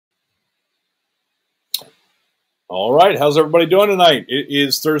All right, how's everybody doing tonight? It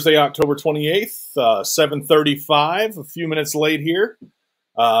is Thursday, October 28th, 7:35, a few minutes late here.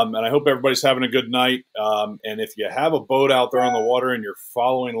 And I hope everybody's having a good night. And if you have a boat out there on the water and you're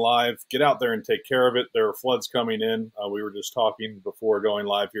following live, get out there and take care of it. There are floods coming in. We were just talking before going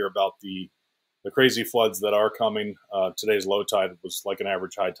live here about the crazy floods that are coming. Today's low tide was like an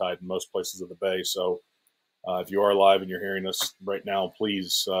average high tide in most places of the bay. So if you are live and you're hearing us right now,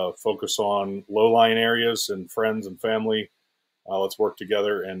 please focus on low-lying areas and friends and family. Let's work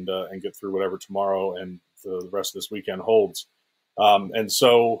together and get through whatever tomorrow and the rest of this weekend holds. And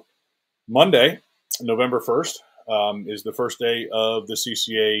so Monday, November 1st, is the first day of the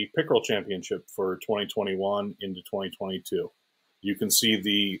CCA Pickerel Championship for 2021 into 2022. You can see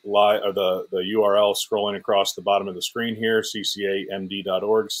the URL scrolling across the bottom of the screen here,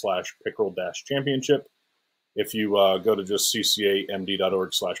 ccamd.org/pickerel-championship. If you go to just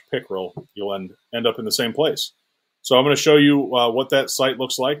ccamd.org/pickerel, you'll end up in the same place. So I'm going to show you what that site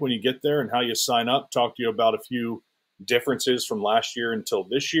looks like when you get there and how you sign up, talk to you about a few differences from last year until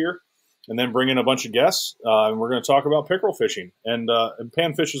this year, and then bring in a bunch of guests. And we're going to talk about pickerel fishing and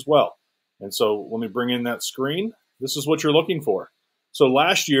panfish as well. And so let me bring in that screen. This is what you're looking for. So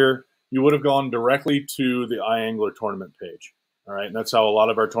last year, you would have gone directly to the iAngler tournament page. All right, and that's how a lot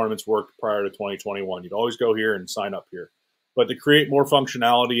of our tournaments worked prior to 2021. You'd always go here and sign up here. But to create more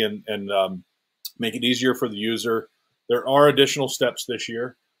functionality and make it easier for the user, there are additional steps this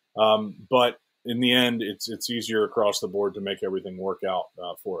year. But in the end, it's easier across the board to make everything work out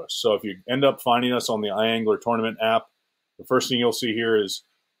for us. So if you end up finding us on the iAngler tournament app, the first thing you'll see here is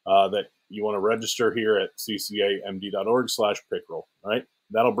that you want to register here at ccamd.org/pickerel, right?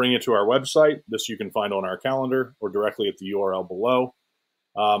 That'll bring you to our website. This you can find on our calendar or directly at the URL below.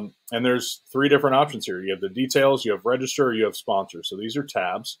 And there's three different options here. You have the details, you have register, you have sponsor. So these are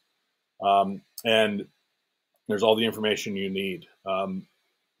tabs. And there's all the information you need.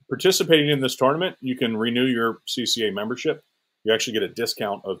 Participating in this tournament, you can renew your CCA membership. You actually get a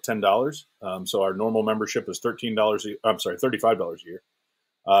discount of $10. So our normal membership is $35 a year.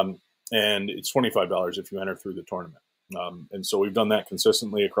 And it's $25 if you enter through the tournament. And so we've done that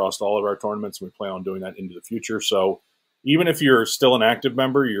consistently across all of our tournaments, and we plan on doing that into the future. So even if you're still an active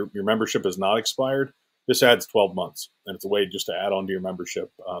member, your membership is not expired, this adds 12 months. And it's a way just to add on to your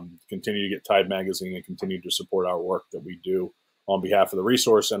membership, continue to get Tide Magazine and continue to support our work that we do on behalf of the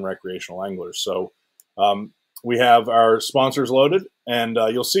resource and recreational anglers. So we have our sponsors loaded, and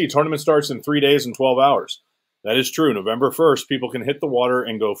you'll see tournament starts in 3 days and 12 hours. That is true. November 1st, people can hit the water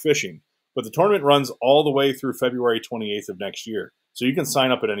and go fishing. But the tournament runs all the way through February 28th of next year. So you can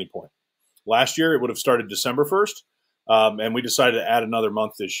sign up at any point. Last year, it would have started December 1st. And we decided to add another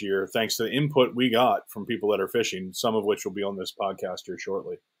month this year, thanks to the input we got from people that are fishing, some of which will be on this podcast here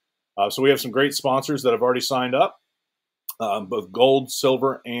shortly. So we have some great sponsors that have already signed up, both gold,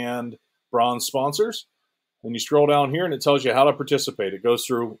 silver, and bronze sponsors. And you scroll down here and it tells you how to participate. It goes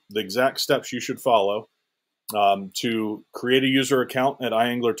through the exact steps you should follow to create a user account at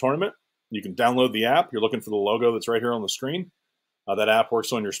iAngler Tournament. You can download the app. You're looking for the logo that's right here on the screen. That app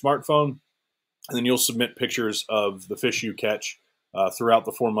works on your smartphone. And then you'll submit pictures of the fish you catch throughout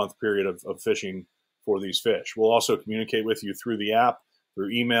the 4-month period of fishing for these fish. We'll also communicate with you through the app, through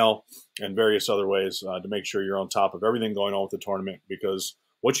email, and various other ways to make sure you're on top of everything going on with the tournament, because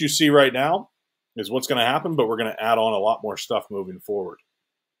what you see right now is what's going to happen, but we're going to add on a lot more stuff moving forward.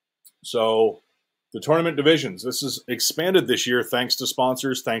 So the tournament divisions, this is expanded this year thanks to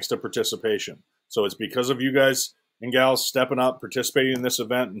sponsors, thanks to participation. So it's because of you guys and gals stepping up, participating in this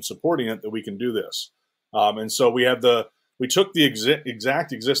event, and supporting it that we can do this. And so we took the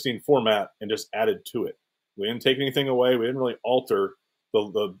exact existing format and just added to it. We didn't take anything away. We didn't really alter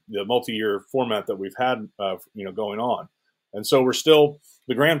the multi-year format that we've had going on. And so we're still,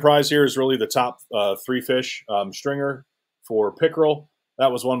 the grand prize here is really the top 3 fish stringer for pickerel.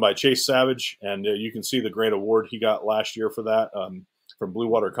 That was won by Chase Savage, and you can see the great award he got last year for that from Blue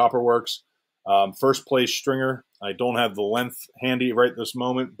Water Copperworks. First place stringer. I don't have the length handy right this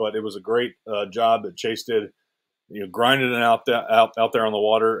moment, but it was a great job that Chase did, grinding it out there on the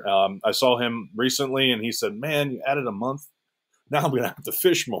water. I saw him recently, and he said, "Man, you added a month. Now I'm going to have to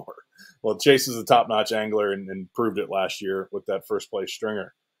fish more." Well, Chase is a top-notch angler and proved it last year with that first place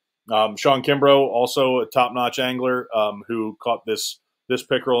stringer. Sean Kimbrough, also a top-notch angler who caught this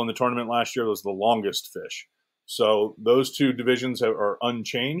pickerel in the tournament last year. Was the longest fish. So those two divisions are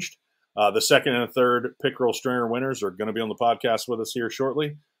unchanged. The second and third pickerel stringer winners are going to be on the podcast with us here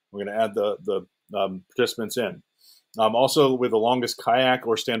shortly. We're going to add the participants in. Also, with the longest kayak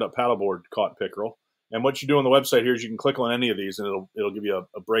or stand-up paddleboard caught pickerel. And what you do on the website here is you can click on any of these, and it'll give you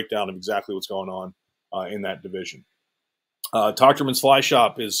a breakdown of exactly what's going on in that division. Tochterman's Fly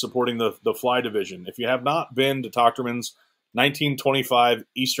Shop is supporting the fly division. If you have not been to Tochterman's, 1925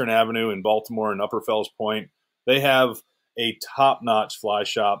 Eastern Avenue in Baltimore and Upper Fells Point, they have a top-notch fly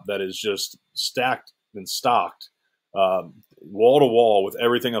shop that is just stacked and stocked wall to wall with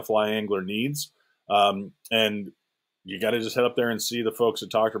everything a fly angler needs. And you got to just head up there and see the folks at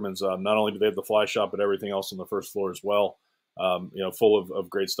Tochterman's. Not only do they have the fly shop, but everything else on the first floor as well. Full of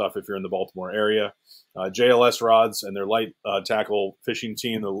great stuff if you're in the Baltimore area. JLS Rods and their light tackle fishing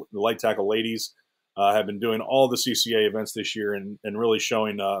team, the light tackle ladies, have been doing all the CCA events this year and really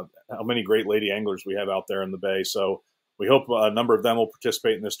showing how many great lady anglers we have out there in the Bay. So we hope a number of them will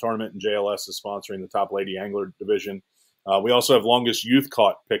participate in this tournament, and JLS is sponsoring the top lady angler division. We also have longest youth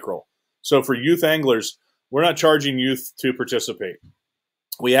caught pickerel. So for youth anglers, we're not charging youth to participate.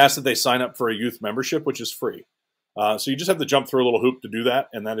 We ask that they sign up for a youth membership, which is free. So you just have to jump through a little hoop to do that,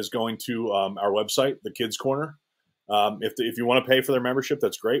 and that is going to our website, the Kids Corner. If you want to pay for their membership,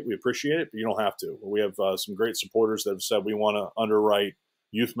 that's great. We appreciate it, but you don't have to. We have some great supporters that have said we want to underwrite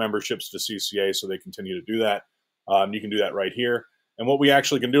youth memberships to CCA, so they continue to do that. You can do that right here. And what we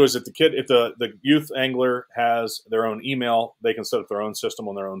actually can do is if the youth angler has their own email, they can set up their own system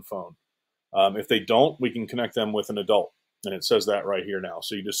on their own phone. If they don't, we can connect them with an adult, and it says that right here now.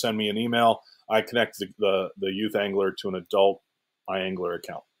 So you just send me an email. I connect the youth angler to an adult iAngler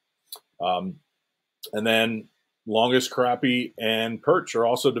account. And then longest crappie and perch are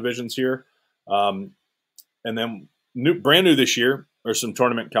also divisions here. And then brand new this year are some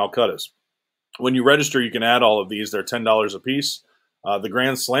tournament Calcuttas. When you register, you can add all of these. They're $10 a piece. The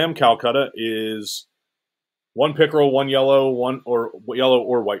Grand Slam Calcutta is one pickerel, one yellow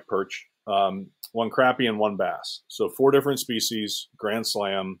or white perch, one crappie, and one bass. So 4 different species, Grand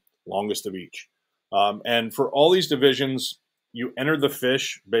Slam, longest of each. And for all these divisions, you enter the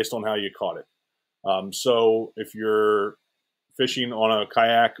fish based on how you caught it. So if you're fishing on a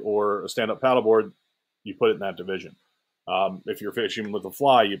kayak or a stand-up paddleboard, you put it in that division. If you're fishing with a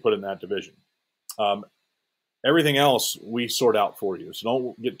fly, you put it in that division. Everything else we sort out for you. So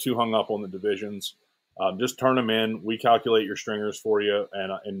don't get too hung up on the divisions. Just turn them in. We calculate your stringers for you,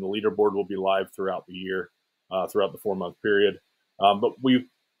 and the leaderboard will be live throughout the year, throughout the 4-month period. But we've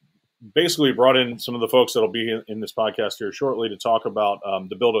basically brought in some of the folks that will be in this podcast here shortly to talk about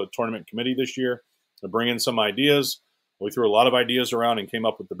to build a tournament committee this year, to bring in some ideas. We threw a lot of ideas around and came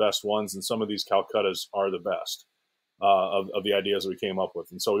up with the best ones, and some of these Calcuttas are the best of the ideas we came up with.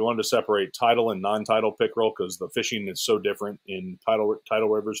 And so we wanted to separate tidal and non-tidal pickerel because the fishing is so different in tidal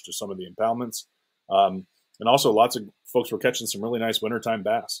rivers to some of the impoundments. And also lots of folks were catching some really nice wintertime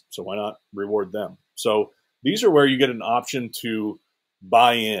bass, so why not reward them? So these are where you get an option to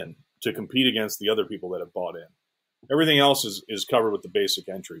buy in, to compete against the other people that have bought in. Everything else is covered with the basic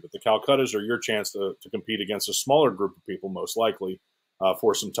entry, but the Calcuttas are your chance to compete against a smaller group of people, most likely,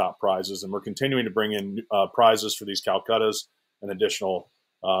 for some top prizes. And we're continuing to bring in prizes for these Calcuttas and additional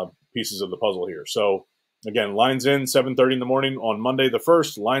pieces of the puzzle here. So again, lines in 7:30 in the morning on Monday the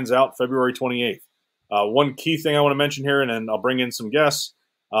 1st, lines out February 28th. One key thing I want to mention here, and then I'll bring in some guests,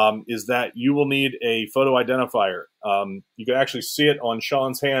 is that you will need a photo identifier. You can actually see it on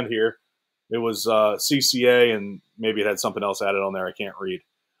Sean's hand here. It was CCA, and maybe it had something else added on there I can't read.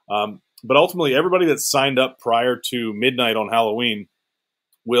 But ultimately, everybody that's signed up prior to midnight on Halloween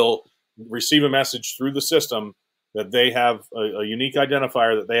will receive a message through the system that they have a unique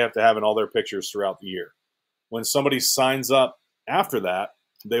identifier that they have to have in all their pictures throughout the year. When somebody signs up after that,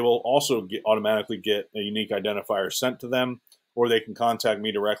 they will also automatically get a unique identifier sent to them, or they can contact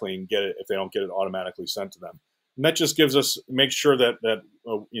me directly and get it if they don't get it automatically sent to them. And that just makes sure that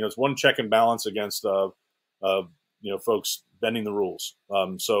it's one check and balance against folks bending the rules.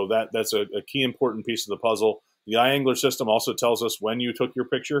 So that's a key important piece of the puzzle. The iAngler system also tells us when you took your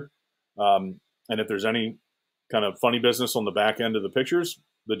picture, and if there's any kind of funny business on the back end of the pictures,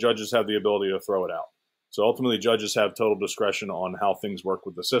 the judges have the ability to throw it out. So ultimately, judges have total discretion on how things work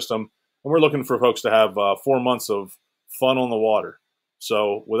with the system, and we're looking for folks to have 4 months of fun on the water.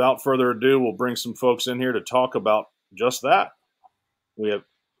 So without further ado, we'll bring some folks in here to talk about just that. We have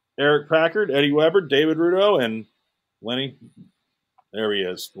Eric Packard, Eddie Weber, David Rudow, and Lenny. There he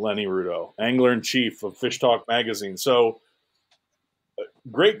is, Lenny Rudow, Angler-in-Chief of Fish Talk Magazine. So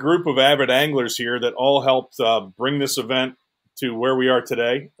great group of avid anglers here that all helped bring this event to where we are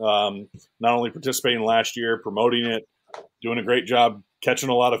today. Not only participating last year, promoting it, doing a great job catching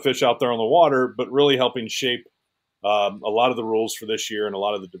a lot of fish out there on the water, but really helping shape a lot of the rules for this year and a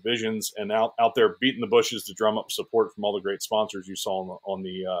lot of the divisions, and out there beating the bushes to drum up support from all the great sponsors you saw on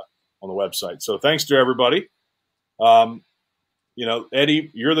the website. So thanks to everybody.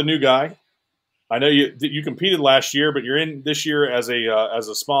 Eddie, you're the new guy. I know you competed last year, but you're in this year as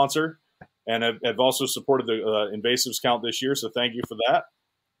a sponsor, and have also supported the invasives count this year. So thank you for that.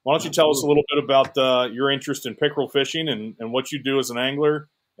 Why don't you tell us a little bit about your interest in pickerel fishing and what you do as an angler,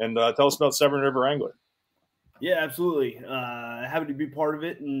 and tell us about Severn River Angler. Yeah, absolutely. Happy to be part of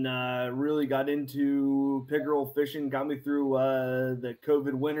it, and really got into pickerel fishing. Got me through the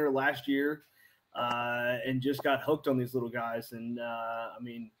COVID winter last year, and just got hooked on these little guys. And I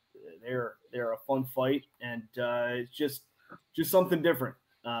mean, they're a fun fight, and it's just something different.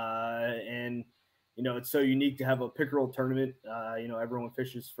 And you know, it's so unique to have a pickerel tournament. You know, everyone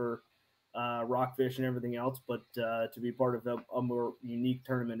fishes for rockfish and everything else, but to be part of a more unique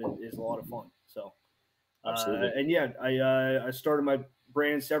tournament is a lot of fun. So. And yeah, I started my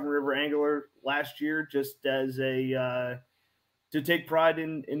brand Severn River Angler last year just as a to take pride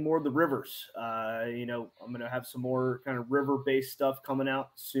in more of the rivers. You know, I'm going to have some more kind of river-based stuff coming out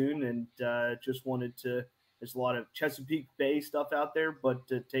soon, and just wanted to. There's a lot of Chesapeake Bay stuff out there, but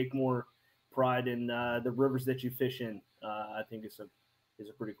to take more pride in the rivers that you fish in, I think is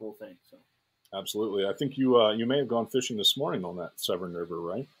a pretty cool thing. So, absolutely, I think you may have gone fishing this morning on that Severn River,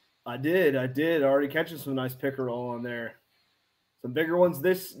 right? I did. Already catching some nice pickerel on there. Some bigger ones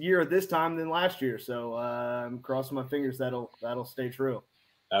this year at this time than last year. So I'm crossing my fingers that'll stay true.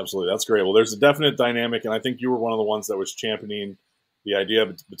 Absolutely. That's great. Well, there's a definite dynamic, and I think you were one of the ones that was championing the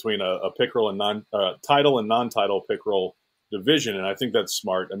idea between a pickerel and tidal and non-tidal pickerel division, and I think that's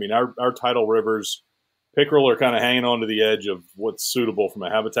smart. I mean, our tidal rivers, pickerel are kind of hanging on to the edge of what's suitable from a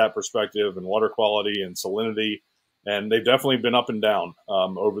habitat perspective and water quality and salinity. And they've definitely been up and down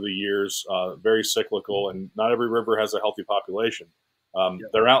over the years, very cyclical, and not every river has a healthy population.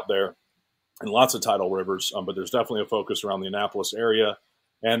 They're out there in lots of tidal rivers, but there's definitely a focus around the Annapolis area.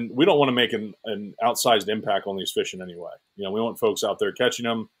 And we don't want to make an outsized impact on these fish in any way. You know, we want folks out there catching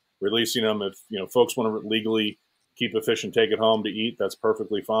them, releasing them. If, you know, folks want to legally keep a fish and take it home to eat, that's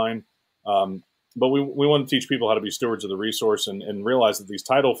perfectly fine. But we want to teach people how to be stewards of the resource and realize that these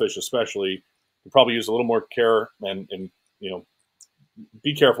tidal fish especially – you probably use a little more care and you know,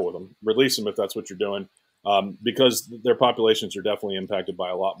 be careful with them. Release them if that's what you're doing, because their populations are definitely impacted by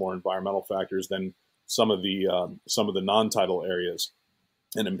a lot more environmental factors than some of the non-tidal areas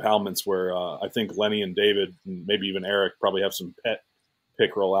and impoundments where I think Lenny and David and maybe even Eric probably have some pet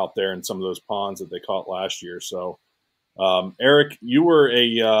pickerel out there in some of those ponds that they caught last year. So Eric, you were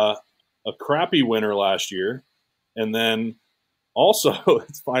a crappie winner last year, and then also,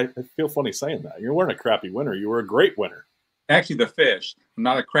 I feel funny saying that. You weren't a crappy winner. You were a great winner. Actually, the fish. I'm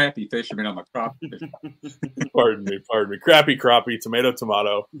not a crappy fisherman. I'm a crappie fisherman. Pardon me. Crappie,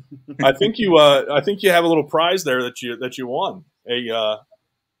 tomato. I think you have a little prize there that you won.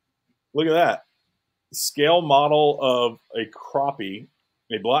 Look at that. Scale model of a crappie,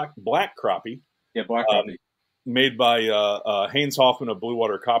 a black crappie. Yeah, black crappie. Made by Haynes Hoffman of Blue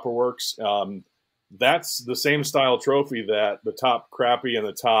Water Copperworks. That's the same style trophy that the top crappie and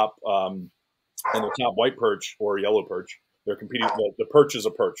the top white perch or yellow perch, they're competing. The perch is a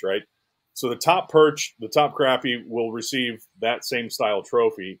perch, right? So the top perch, the top crappie will receive that same style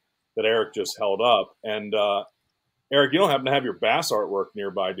trophy that Eric just held up. And Eric, you don't happen to have your bass artwork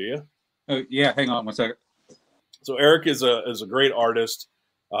nearby, do you? Oh yeah, hang on one second. So Eric is a great artist.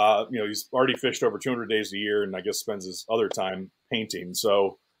 You know, he's already fished over 200 days a year, and I guess spends his other time painting.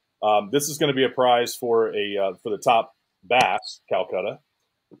 So this is going to be a prize for the top bass, Calcutta.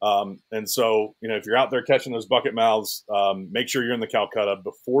 And so, you know, if you're out there catching those bucket mouths, make sure you're in the Calcutta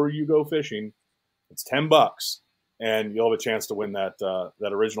before you go fishing. It's $10, and you'll have a chance to win that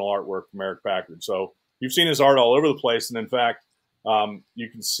original artwork from Eric Packard. So you've seen his art all over the place, and in fact, you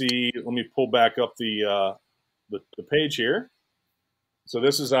can see. Let me pull back up the page here. So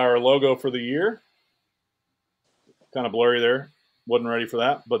this is our logo for the year. Kind of blurry there. Wasn't ready for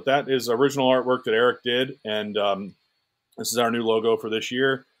that, but that is original artwork that Eric did, and this is our new logo for this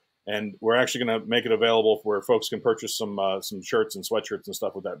year. And we're actually going to make it available where folks can purchase some shirts and sweatshirts and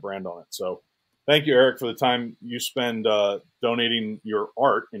stuff with that brand on it. So thank you, Eric, for the time you spend donating your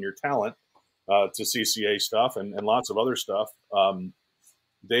art and your talent to CCA stuff and lots of other stuff.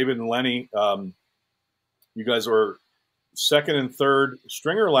 David and Lenny, you guys were second and third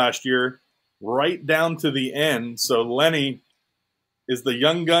stringer last year, right down to the end. So Lenny, is the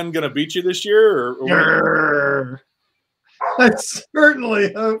young gun going to beat you this year? Or I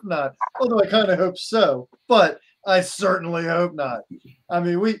certainly hope not. Although I kind of hope so, but I certainly hope not. I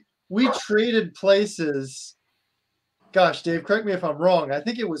mean, we traded places. Gosh, Dave, correct me if I'm wrong. I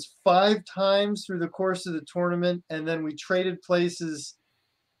think it was 5 times through the course of the tournament, and then we traded places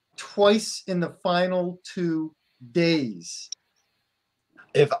twice in the final 2 days.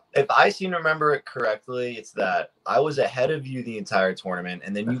 If I seem to remember it correctly, it's that I was ahead of you the entire tournament,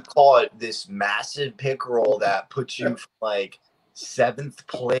 and then you caught this massive pickerel that put you from like 7th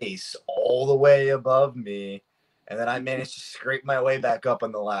place all the way above me. And then I managed to scrape my way back up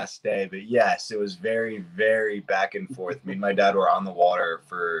on the last day. But yes, it was very, very back and forth. Me and my dad were on the water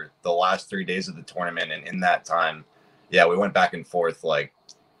for the last 3 days of the tournament. And in that time, yeah, we went back and forth like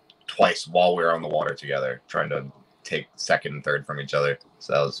twice while we were on the water together, trying to take second and third from each other.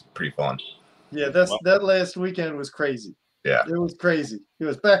 So that was pretty fun. Yeah, that last weekend was crazy. Yeah. It was crazy. It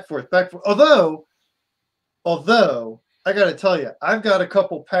was back forth, back forth. Although I got to tell you, I've got a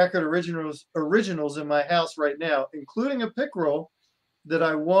couple Packard originals in my house right now, including a pickerel that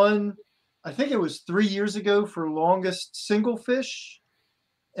I won. I think it was 3 years ago for longest single fish.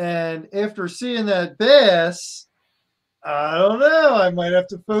 And after seeing that bass, I don't know. I might have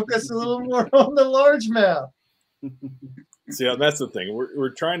to focus a little more on the largemouth. See, that's the thing. We're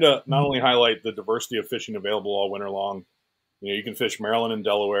trying to not only highlight the diversity of fishing available all winter long. You know, you can fish Maryland and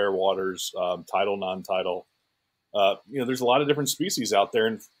Delaware waters, tidal, non-tidal. There's a lot of different species out there,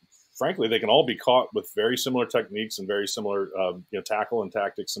 and frankly, they can all be caught with very similar techniques and very similar, tackle and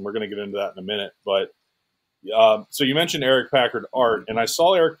tactics. And we're going to get into that in a minute. But so you mentioned Eric Packard art, and I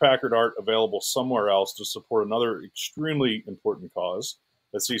saw Eric Packard art available somewhere else to support another extremely important cause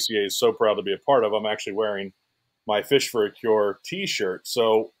that CCA is so proud to be a part of. I'm actually wearing my Fish for a Cure T-shirt.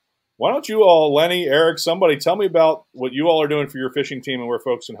 So why don't you all, Lenny, Eric, somebody tell me about what you all are doing for your fishing team and where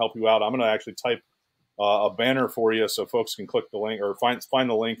folks can help you out. I'm going to actually type a banner for you so folks can click the link or find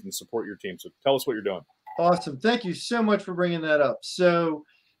the link and support your team. So tell us what you're doing. Awesome. Thank you so much for bringing that up. So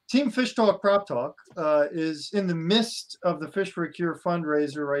Team Fish Talk Prop Talk is in the midst of the Fish for a Cure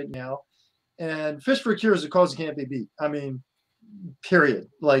fundraiser right now. And Fish for a Cure is a cause that can't be beat. I mean, period.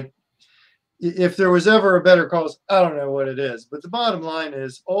 Like, if there was ever a better cause, I don't know what it is. But the bottom line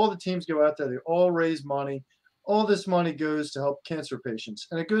is all the teams go out there. They all raise money. All this money goes to help cancer patients.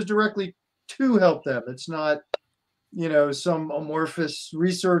 And it goes directly to help them. It's not, some amorphous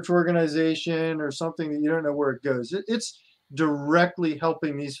research organization or something that you don't know where it goes. It's directly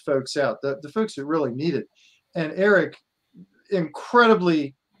helping these folks out, the folks that really need it. And Eric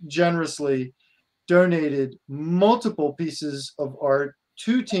incredibly generously donated multiple pieces of art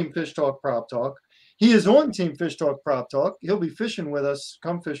to Team Fish Talk Prop Talk. He is on Team Fish Talk Prop Talk. He'll be fishing with us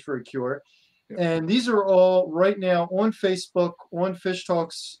come Fish for a Cure. And these are all right now on Facebook, on Fish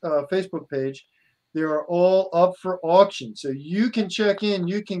Talk's Facebook page. They are all up for auction. So you can check in,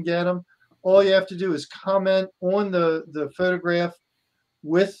 you can get them. All you have to do is comment on the photograph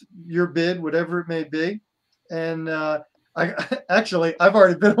with your bid, whatever it may be. And I've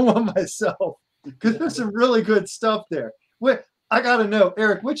already bid on one myself because there's some really good stuff there. I got to know,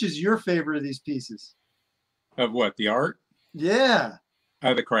 Eric, which is your favorite of these pieces? Of what? The art? Yeah.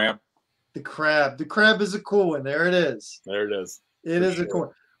 The crab. The crab. The crab is a cool one. There it is. There it is. It is a cool one.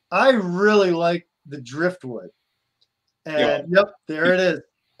 I really like the driftwood. And yep, there it is.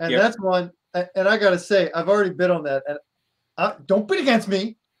 And that's one. And I got to say, I've already bid on that. And don't bid against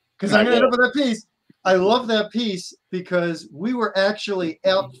me because I'm going to end up with that piece. I love that piece because we were actually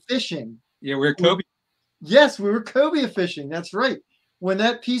out fishing. Yeah, we're Kobe. Yes, we were cobia fishing. That's right. When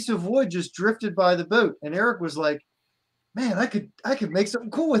that piece of wood just drifted by the boat, and Eric was like, "Man, I could make something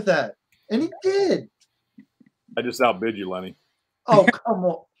cool with that," and he did. I just outbid you, Lenny. Oh, come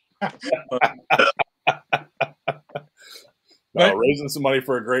on. No, raising some money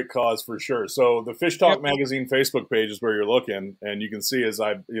for a great cause for sure. So the Fish Talk Magazine Facebook page is where you're looking, and you can see as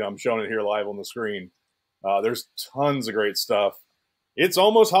I'm showing it here live on the screen. There's tons of great stuff. It's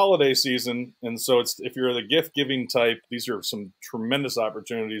almost holiday season, and so if you're the gift-giving type, these are some tremendous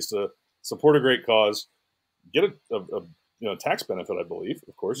opportunities to support a great cause, get a tax benefit, I believe,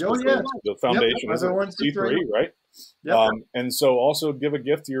 of course. Oh, yeah. The foundation is a C3, right? Yep. And so also give a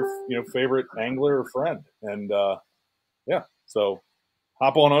gift to your favorite angler or friend, and so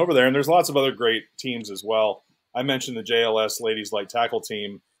hop on over there. And there's lots of other great teams as well. I mentioned the JLS Ladies Light Tackle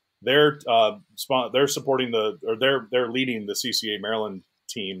team. They're supporting they're leading the CCA Maryland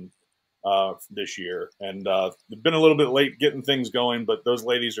team this year, and they've been a little bit late getting things going, but those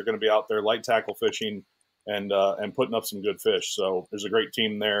ladies are going to be out there light tackle fishing and putting up some good fish. So there's a great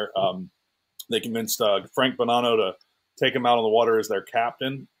team there. They convinced Frank Bonanno to take them out on the water as their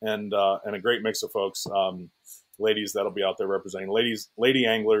captain, and a great mix of folks, ladies that'll be out there representing lady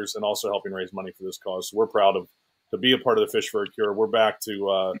anglers and also helping raise money for this cause. So we're proud to be a part of the Fish for a Cure. We're back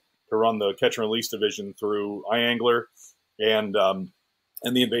to run the catch and release division through iAngler and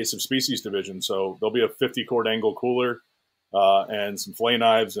the invasive species division. So there'll be a 50 cord angle cooler and some fillet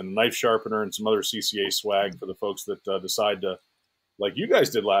knives and a knife sharpener and some other CCA swag for the folks that decide to like you guys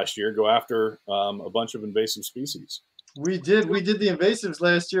did last year, go after a bunch of invasive species. We did the invasives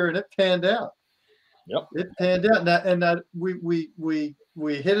last year, and it panned out. Yep. It panned out, and we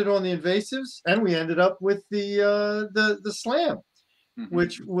hit it on the invasives, and we ended up with the slam,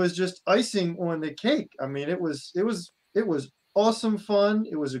 which was just icing on the cake. I mean, it was awesome fun.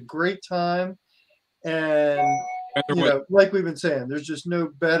 It was a great time, and like we've been saying, there's just no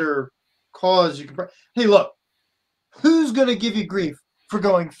better cause you can. Hey, look, who's gonna give you grief for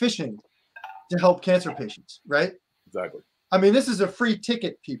going fishing to help cancer patients, right? Exactly. I mean, this is a free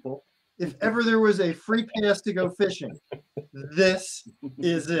ticket, people. If ever there was a free pass to go fishing, this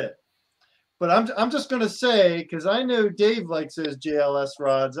is it. But I'm just going to say, because I know Dave likes those JLS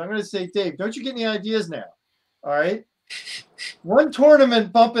rods, I'm going to say, Dave, don't you get any ideas now? All right? One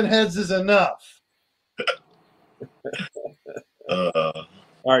tournament bumping heads is enough.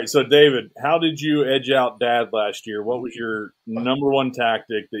 All right, so David, how did you edge out Dad last year? What was your number one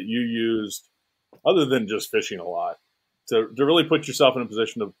tactic that you used, other than just fishing a lot, to really put yourself in a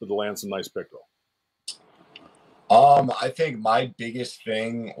position to land some nice pickerel? I think my biggest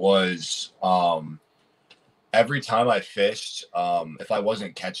thing was every time I fished, if I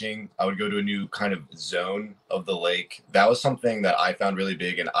wasn't catching, I would go to a new kind of zone of the lake. That was something that I found really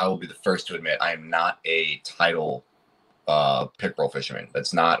big, and I will be the first to admit I am not a tidal pickerel fisherman.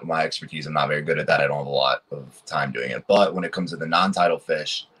 That's not my expertise. I'm not very good at that. I don't have a lot of time doing it. But when it comes to the non-tidal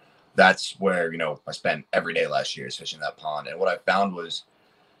fish, that's where, I spent every day last year is fishing that pond. And what I found was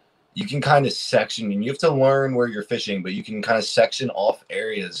you can kind of section, and you have to learn where you're fishing, but you can kind of section off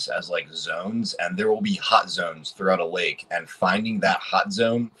areas as like zones, and there will be hot zones throughout a lake. And finding that hot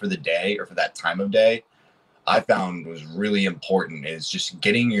zone for the day or for that time of day, I found was really important, is just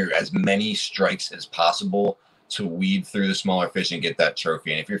getting as many strikes as possible to weed through the smaller fish and get that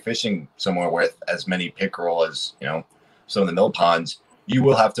trophy. And if you're fishing somewhere with as many pickerel as, some of the mill ponds, you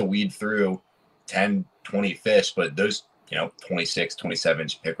will have to weed through 10, 20 fish, but those, 26,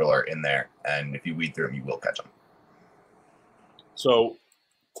 27-inch pickerel are in there. And if you weed through them, you will catch them. So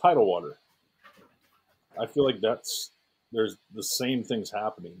tidal water, I feel like there's the same things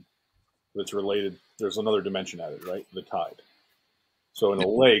happening, but it's related. There's another dimension at it, right? The tide. So in a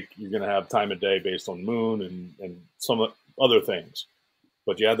lake, you're going to have time of day based on moon and some other things.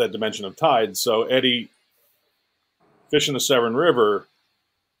 But you have that dimension of tide. So, Eddie, fishing the Severn River,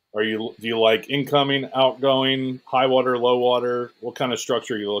 do you like incoming, outgoing, high water, low water? What kind of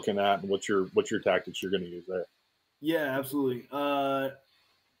structure are you looking at, and what's your tactics you're going to use there? Yeah, absolutely.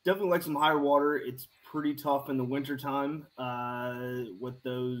 Definitely like some higher water. It's pretty tough in the wintertime with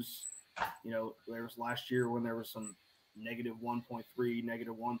those, there was last year when there was some negative 1.3,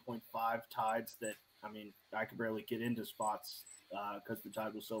 negative 1.5 tides that, I could barely get into spots because the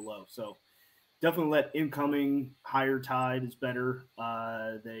tide was so low. So definitely let incoming higher tide is better.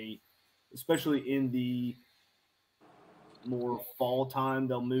 They, especially in the more fall time,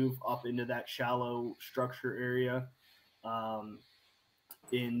 they'll move up into that shallow structure area.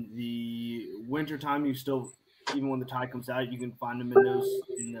 In the winter time, you still, even when the tide comes out, you can find them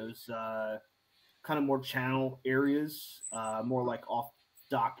in those kind of more channel areas, more like off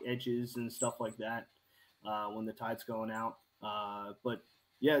dock edges and stuff like that when the tide's going out. But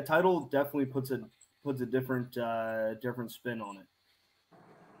yeah, tidal definitely puts a different spin on it.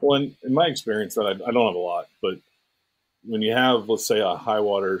 Well, in my experience, that I don't have a lot, but when you have, let's say, a high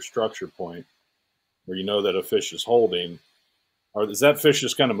water structure point where you know that a fish is holding, is that fish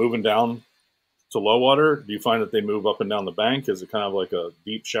just kind of moving down to low water? Do you find that they move up and down the bank? Is it kind of like a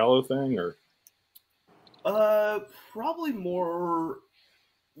deep, shallow thing, or? Probably more,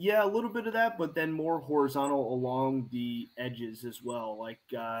 yeah, a little bit of that, but then more horizontal along the edges as well. Like,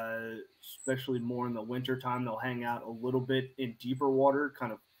 especially more in the winter time, they'll hang out a little bit in deeper water,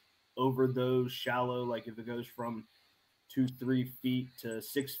 kind of over those shallow, like if it goes from 2-3 feet to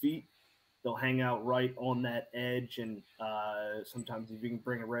 6 feet, they'll hang out right on that edge. And, sometimes if you can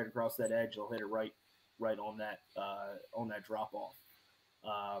bring it right across that edge, they'll hit it right on that drop off.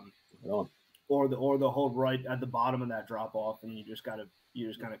 Or they'll hold right at the bottom of that drop off, and you just kind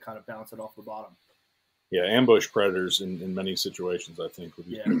of bounce it off the bottom. Yeah, ambush predators in many situations, I think.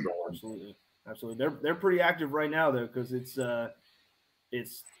 Yeah, absolutely. They're pretty active right now though, because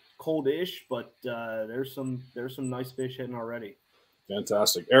it's cold-ish, but there's some nice fish hitting already.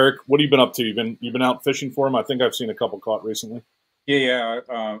 Fantastic, Eric. What have you been up to? You've been out fishing for them. I think I've seen a couple caught recently. Yeah.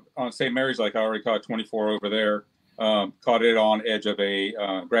 On St. Mary's Lake, I already caught 24 over there. Caught it on edge of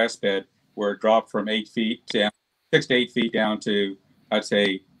a grass bed, where it dropped from 8 feet down, 6 to 8 feet down to, I'd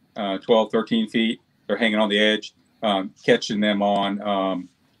say, 12, 13 feet. They're hanging on the edge, catching them on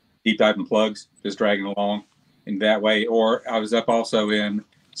deep diving plugs, just dragging along. in that way. Or I was up also in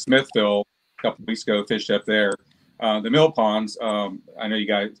Smithville a couple of weeks ago, fished up there. The mill ponds, I know you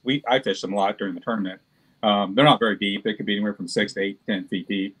guys, I fished them a lot during the tournament. They're not very deep. They could be anywhere from 6 to 8, 10 feet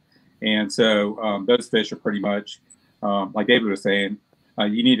deep. And so those fish are pretty much, like David was saying,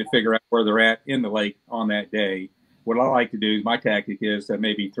 you need to figure out where they're at in the lake on that day. What I like to do, my tactic is to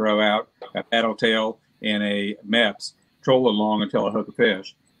maybe throw out a paddle tail and a MEPS, troll along until I hook a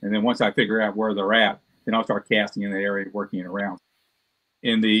fish. And then once I figure out where they're at, then I'll start casting in the area, working it around.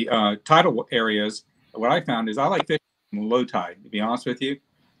 In the tidal areas, what I found is I like fishing in low tide, to be honest with you,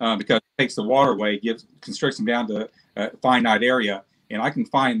 because it takes the waterway, constricts them down to a finite area, and I can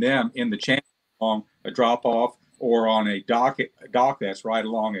find them in the channel along a drop off or on a dock that's right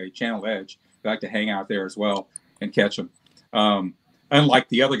along a channel edge. I like to hang out there as well and catch them. Unlike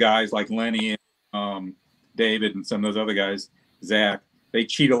the other guys like Lenny and David and some of those other guys, Zach, they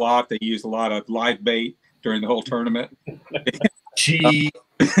cheat a lot. They use a lot of live bait during the whole tournament. Cheat.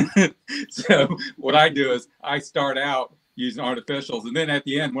 So what I do is I start out using artificials, and then at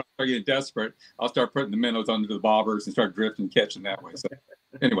the end, when I start getting desperate, I'll start putting the minnows under the bobbers and start drifting and catching that way. So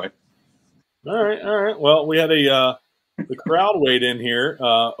anyway. All right. Well, we had the crowd weighed in here.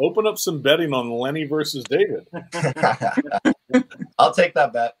 Open up some betting on Lenny versus David. I'll take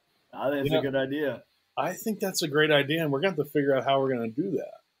that bet. I think it's a good idea. I think that's a great idea, and we're going to have to figure out how we're going to do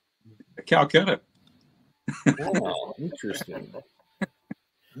that. Calcutta. Oh, interesting. I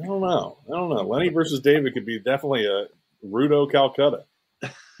don't know. Lenny versus David could be definitely a Rudow Calcutta. I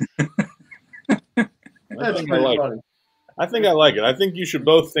think I like it. I think you should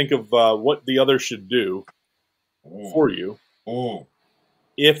both think of what the other should do for you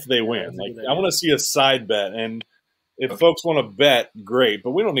if they win. Like, I want to see a side bet, and if folks want to bet, great,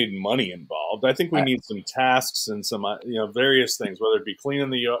 but we don't need money involved. I think we need some tasks and some various things, whether it be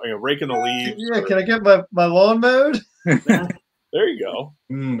cleaning the raking the leaves. Yeah, can I get my lawn mowed? There you go.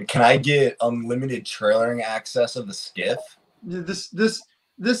 Can I get unlimited trailering access of the skiff? This.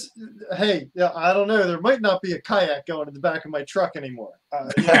 Hey, I don't know. There might not be a kayak going in the back of my truck anymore. All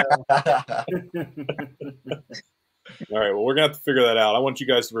right. Well, we're gonna have to figure that out. I want you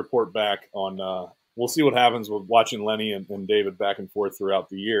guys to report back on. We'll see what happens with watching Lenny and David back and forth throughout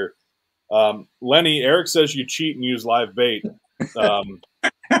the year. Lenny, Eric says you cheat and use live bait.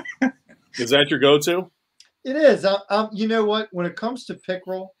 Is that your go-to? It is. You know what? When it comes to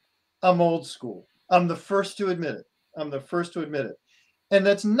pickerel, I'm old school. I'm the first to admit it. And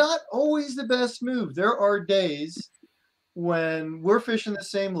that's not always the best move. There are days when we're fishing the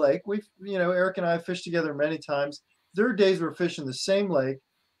same lake. Eric and I have fished together many times. There are days we're fishing the same lake.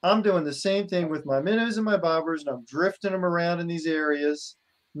 I'm doing the same thing with my minnows and my bobbers, and I'm drifting them around in these areas,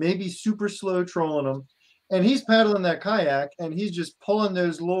 maybe super slow trolling them. And he's paddling that kayak, and he's just pulling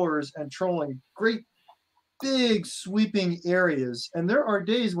those lures and trolling great big sweeping areas. And there are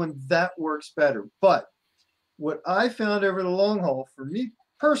days when that works better. But what I found over the long haul, for me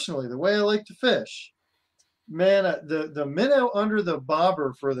personally, the way I like to fish, man, the minnow under the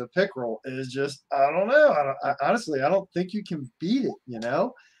bobber for the pickerel is just, I don't know. Honestly, I don't think you can beat it,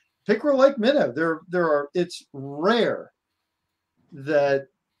 Pickerel like minnow. It's rare that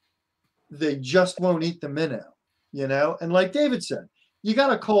they just won't eat the minnow, And like David said, you got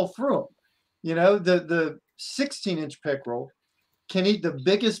to cull through them. The 16-inch pickerel can eat the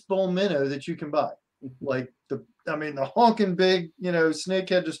biggest bull minnow that you can buy. Like the honking big,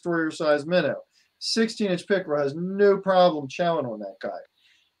 snakehead destroyer size minnow. 16-inch pickerel has no problem chowing on that guy.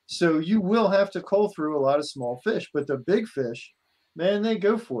 So you will have to cull through a lot of small fish, but the big fish, man, they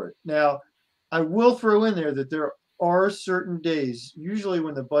go for it. Now, I will throw in there that there are certain days, usually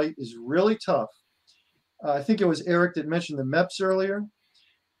when the bite is really tough. I think it was Eric that mentioned the MEPS earlier.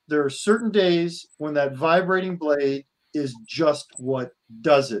 There are certain days when that vibrating blade is just what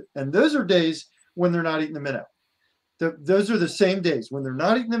does it. And those are days when they're not eating the minnow. Those are the same days. When they're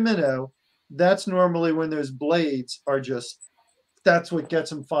not eating the minnow, that's normally when those blades are that's what gets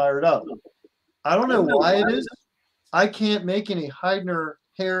them fired up. I don't know why it is. I can't make any Heidner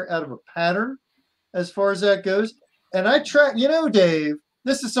hair out of a pattern as far as that goes. And I track, Dave,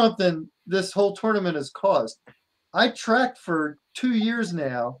 this is something this whole tournament has caused. I tracked for 2 years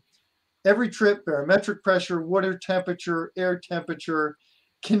now, every trip, barometric pressure, water temperature, air temperature,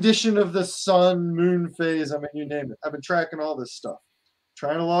 condition of the sun, moon phase. You name it. I've been tracking all this stuff,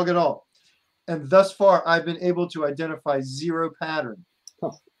 trying to log it all. And thus far, I've been able to identify zero pattern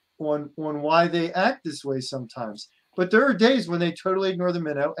on why they act this way sometimes. But there are days when they totally ignore the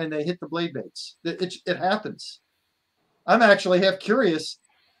minnow and they hit the blade baits. It happens. I'm actually half curious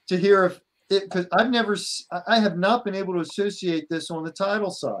to hear if it, because I have not been able to associate this on the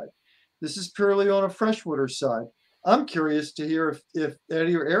tidal side. This is purely on a freshwater side. I'm curious to hear if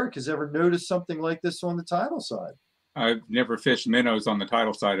Eddie or Eric has ever noticed something like this on the tidal side. I've never fished minnows on the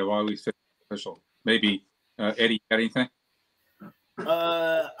tidal side. I've always fished official. Maybe Eddie, got anything?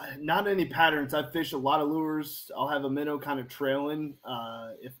 Not any patterns. I fish a lot of lures. I'll have a minnow kind of trailing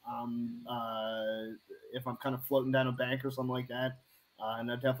if I'm kind of floating down a bank or something like that,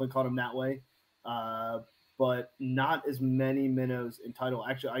 and I definitely caught him that way. But not as many minnows in tidal.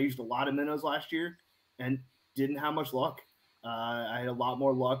 Actually, I used a lot of minnows last year and didn't have much luck. I had a lot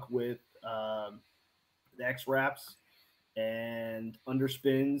more luck with the X-Wraps and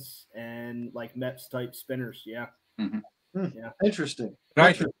underspins and like MEPS type spinners. Yeah. Mm-hmm. Yeah. Interesting.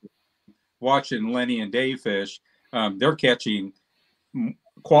 Watching Lenny and Dave fish, they're catching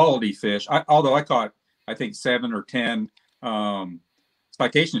quality fish. Although I caught, I think 7 or 10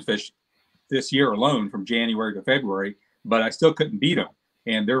 citation fish this year alone from January to February, but I still couldn't beat them.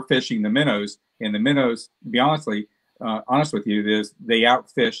 And they're fishing the minnows, and the minnows, to be honest with you, is they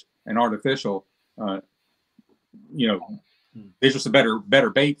outfish an artificial. They're just a better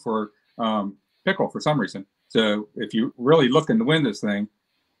bait for pickerel for some reason. So if you really looking to win this thing,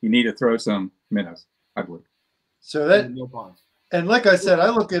 you need to throw some minnows, I believe. So that, and like I said, I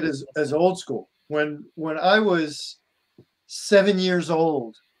look at it as old school. When I was 7 years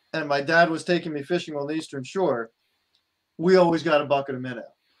old and my dad was taking me fishing on the Eastern Shore, we always got a bucket of minnow.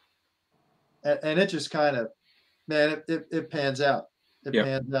 And it just kind of, man, it pans out. It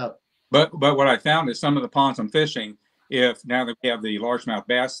pans out. But what I found is some of the ponds I'm fishing, if now that we have the largemouth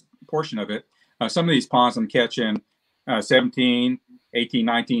bass portion of it, some of these ponds I'm catching 17, 18,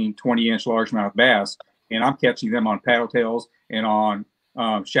 19, 20-inch largemouth bass, and I'm catching them on paddle tails and on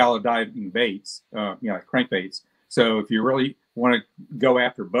shallow diving baits, like crankbaits. So if you really want to go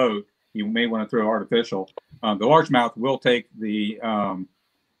after both, you may want to throw artificial. The largemouth will take the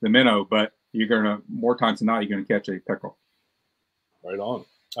minnow, but you're going to, more times than not, you're going to catch a pickerel. Right on.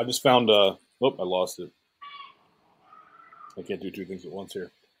 I just found, I lost it. I can't do two things at once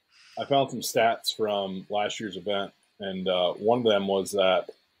here. I found some stats from last year's event, and one of them was that,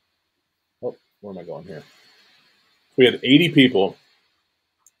 where am I going here? We had 80 people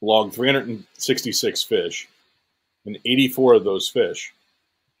log 366 fish, and 84 of those fish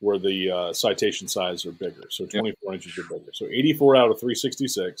were the citation size or bigger, so 24 inches or bigger. So 84 out of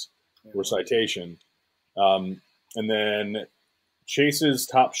 366 were citation. And then Chase's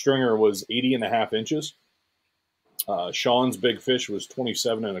top stringer was 80.5 inches. Sean's big fish was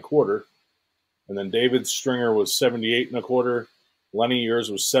 27.25, and then David's stringer was 78.25. Lenny, yours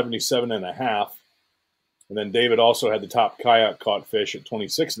was 77.5, and then David also had the top kayak caught fish at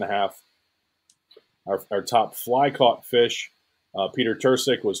 26.5. Our top fly caught fish, Peter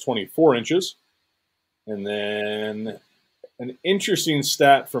Tursick, was 24 inches, and then an interesting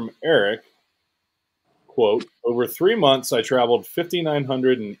stat from Eric. Quote, over 3 months, I traveled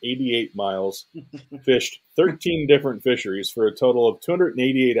 5,988 miles, fished 13 different fisheries for a total of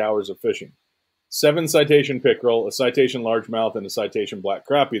 288 hours of fishing. 7 citation pickerel, a citation largemouth, and a citation black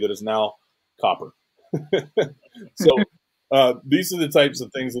crappie that is now copper. So these are the types of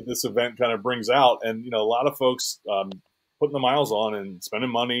things that this event kind of brings out. And, a lot of folks putting the miles on and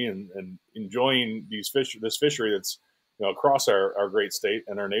spending money and enjoying this fishery that's, across our great state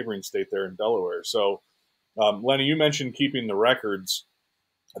and our neighboring state there in Delaware. So, Lenny, you mentioned keeping the records.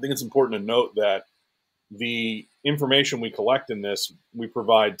 I think it's important to note that the information we collect in this, we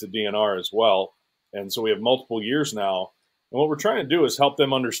provide to DNR as well. And so we have multiple years now. And what we're trying to do is help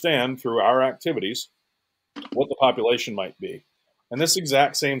them understand through our activities what the population might be. And this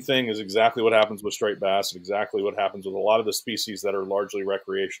exact same thing is exactly what happens with striped bass, exactly what happens with a lot of the species that are largely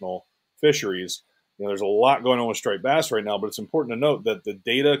recreational fisheries. There's a lot going on with striped bass right now, but it's important to note that the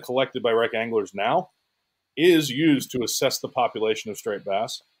data collected by rec anglers now is used to assess the population of striped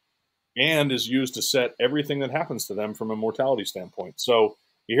bass and is used to set everything that happens to them from a mortality standpoint. So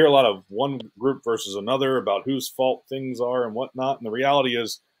you hear a lot of one group versus another about whose fault things are and whatnot. And the reality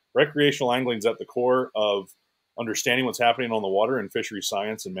is recreational angling is at the core of understanding what's happening on the water in fishery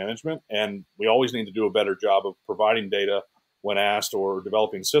science and management. And we always need to do a better job of providing data when asked or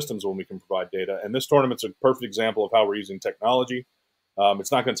developing systems when we can provide data. And this tournament's a perfect example of how we're using technology.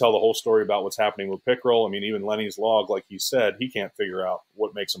 It's not going to tell the whole story about what's happening with pickerel. I mean, even Lenny's log, like he said, he can't figure out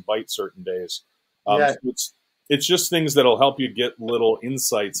what makes them bite certain days. So it's just things that'll help you get little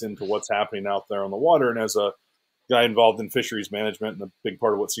insights into what's happening out there on the water. And as a guy involved in fisheries management and a big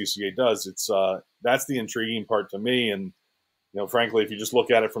part of what CCA does, it's that's the intriguing part to me. And frankly, if you just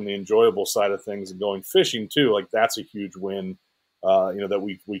look at it from the enjoyable side of things and going fishing too, like that's a huge win.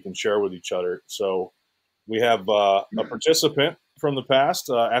 That we can share with each other. So we have a participant from the past.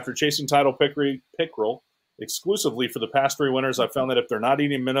 After chasing title pickerel exclusively for the past 3 winters, I found that if they're not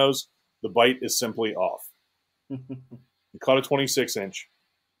eating minnows, the bite is simply off. You caught a 26-inch,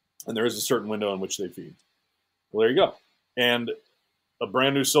 and there is a certain window in which they feed. Well, there you go. And a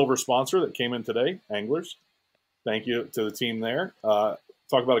brand new silver sponsor that came in today, Anglers. Thank you to the team there. Talk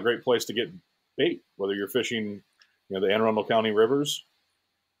about a great place to get bait, whether you're fishing, the Anne Arundel County rivers,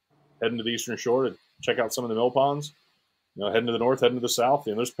 heading to the Eastern Shore to check out some of the mill ponds, heading to the north, heading to the south.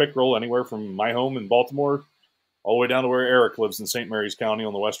 There's pickerel anywhere from my home in Baltimore all the way down to where Eric lives in St. Mary's County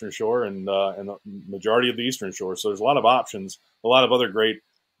on the Western Shore and the majority of the Eastern Shore. So there's a lot of options, a lot of other great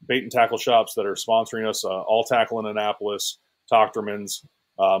bait and tackle shops that are sponsoring us, All Tackle in Annapolis, Tochterman's.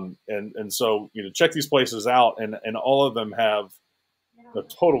 And so, check these places out, and all of them have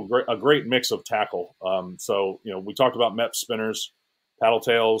a great mix of tackle. So, we talked about MEP spinners, paddle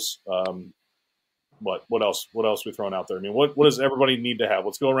tails. What else we throwing out there? I mean, what does everybody need to have?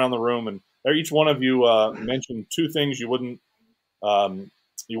 Let's go around the room, and each one of you mentioned 2 things you wouldn't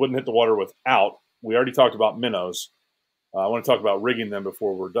hit the water without. We already talked about minnows. I want to talk about rigging them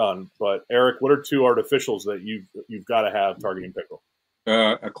before we're done. But Eric, what are 2 artificials that you've got to have targeting pickerel?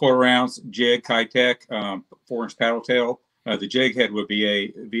 A 1/4 ounce jig, Kitech, 4-inch paddle tail. The jig head would be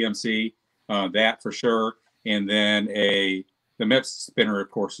a VMC, that for sure, and then the MEP spinner,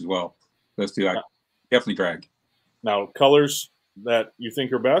 of course, as well. Those 2 I definitely drag. Now, colors that you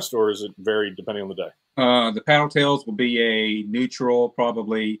think are best, or is it varied depending on the day? The paddle tails will be a neutral,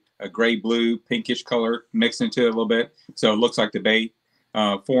 probably a gray, blue, pinkish color mixed into it a little bit, so it looks like the bait.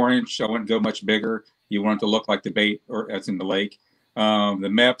 4-inch, I wouldn't go much bigger. You want it to look like the bait, or that's in the lake. The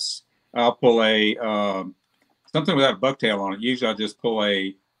MEPs, I'll pull a something without a bucktail on it. Usually, I'll just pull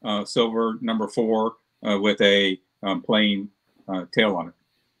a silver number 4 with a plain tail on it.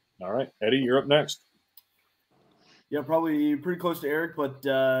 All right, Eddie, you're up next. Yeah, probably pretty close to Eric, but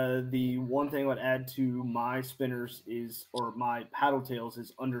the one thing I would add to my spinners or my paddle tails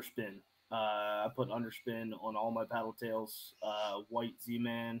is underspin. I put underspin on all my paddle tails. White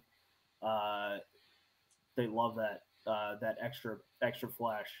Z-Man, they love that extra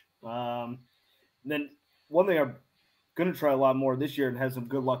flash. Then one thing I'm going to try a lot more this year and have some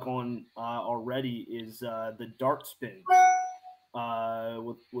good luck on already is the dart spin,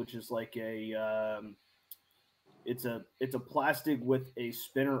 which is like it's a plastic with a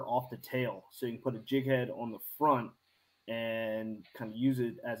spinner off the tail, so you can put a jig head on the front and kind of use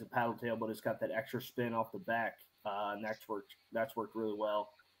it as a paddle tail, but it's got that extra spin off the back, and that's worked really well.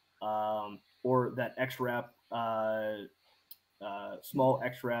 Or that X-Wrap, small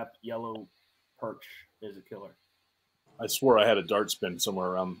X-Wrap yellow perch is a killer. I swore I had a dart spin somewhere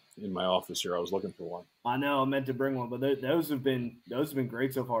around in my office here. I was looking for one. I know I meant to bring one, but those have been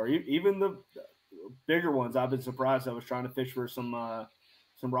great so far. Even the bigger ones, I've been surprised. I was trying to fish for some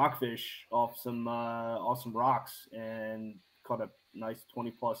rockfish off some rocks and caught a nice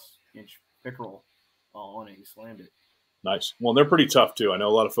 20+ inch pickerel on it. He slammed it. Nice. Well, they're pretty tough too. I know a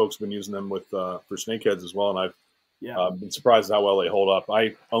lot of folks have been using them for snakeheads as well, and I've been surprised how well they hold up.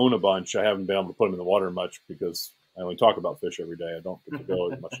 I own a bunch. I haven't been able to put them in the water much because I only talk about fish every day. I don't get to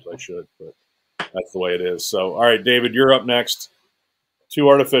go as much as I should, but that's the way it is. So, all right, David, you're up next. 2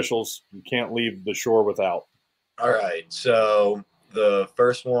 artificials you can't leave the shore without. All right. So the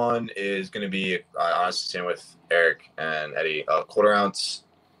first one is going to be, honestly, same with Eric and Eddie, a 1/4 ounce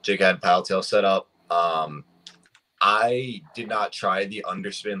jig head paddle tail setup. I did not try the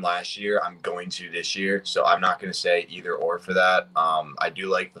underspin last year. I'm going to this year, so I'm not going to say either or for that. I do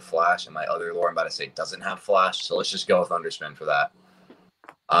like the flash, and my other lure I'm about to say doesn't have flash, so let's just go with underspin for that.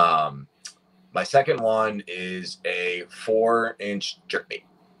 My second one is a 4-inch jerkbait.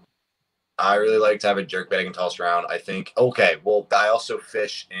 I really like to have a jerkbait I can toss around. I think, okay, well, I also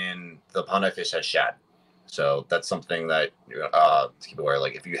fish in the pond I fish has shad. So that's something that to keep aware.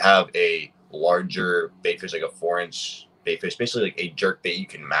 Like if you have a larger bait fish, like a 4-inch bait fish, basically like a jerkbait you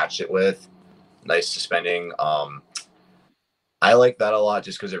can match it with, nice suspending. I like that a lot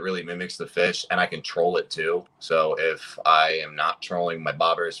just because it really mimics the fish and I can troll it too. So if I am not trolling my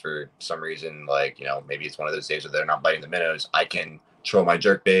bobbers for some reason, like, maybe it's one of those days where they're not biting the minnows, I can troll my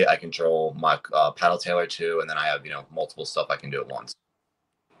jerkbait, I can troll my paddle tailer too, and then I have, multiple stuff I can do at once.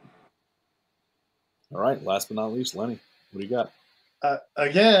 All right. Last but not least, Lenny, what do you got?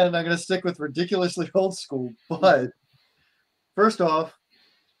 Again, I'm going to stick with ridiculously old school, but first off,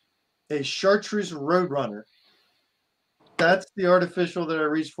 a chartreuse roadrunner. That's the artificial that I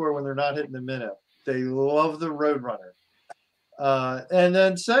reach for when they're not hitting the minnow. They love the roadrunner. And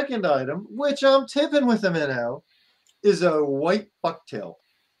then second item, which I'm tipping with a minnow, is a white bucktail.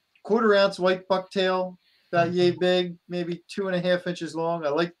 1/4 ounce white bucktail. about yay big, maybe 2.5 inches long. I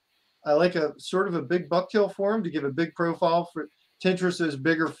like a sort of a big bucktail for them to give a big profile to interest those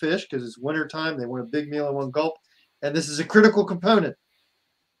bigger fish because it's wintertime. They want a big meal in one gulp. And this is a critical component.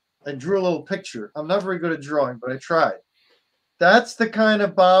 I drew a little picture. I'm not very good at drawing, but I tried. That's the kind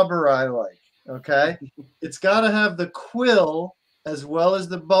of bobber I like, okay? It's got to have the quill as well as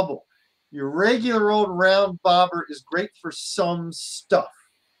the bubble. Your regular old round bobber is great for some stuff.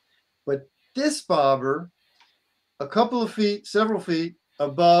 But this bobber, a couple of feet, several feet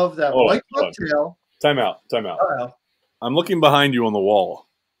above that white bucktail. Time out. I'm looking behind you on the wall.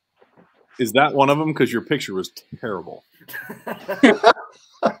 Is that one of them? Because your picture was terrible.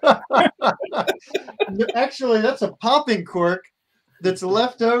 Actually, that's a popping cork that's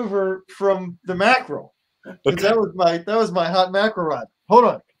left over from the mackerel. Okay. That was my hot mackerel rod. Hold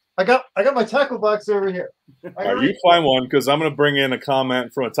on. I got my tackle box over here. All right, you find one because I'm going to bring in a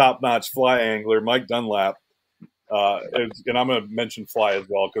comment from a top-notch fly angler, Mike Dunlap. And I'm going to mention fly as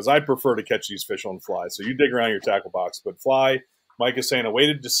well because I prefer to catch these fish on fly. So you dig around your tackle box. But fly, Mike is saying a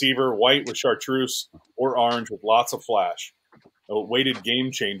weighted deceiver, white with chartreuse or orange with lots of flash. A weighted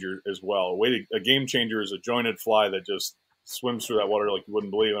game changer as well. A game changer is a jointed fly that just swims through that water like you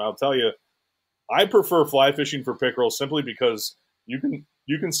wouldn't believe. And I'll tell you, I prefer fly fishing for pickerel simply because you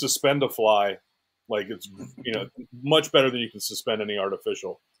can suspend a fly like it's much better than you can suspend any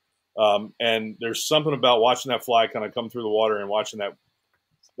artificial. And there's something about watching that fly kind of come through the water and watching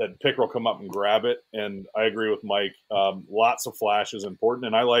that pickerel come up and grab it. And I agree with Mike. Lots of flash is important,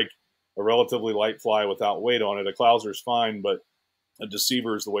 and I like a relatively light fly without weight on it. A clouser is fine, but a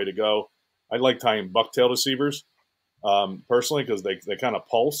deceiver is the way to go. I like tying bucktail deceivers personally because they kind of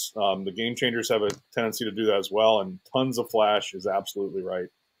pulse. The game changers have a tendency to do that as well, and tons of flash is absolutely right.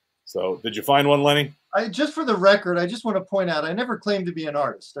 So did you find one, Lenny? Just for the record, I just want to point out, I never claimed to be an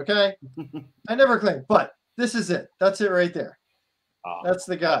artist, okay? I never claimed, but this is it. That's it right there. That's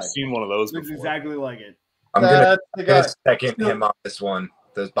the guy. I've seen one of those before. Looks exactly like it. I'm going to second him on this one.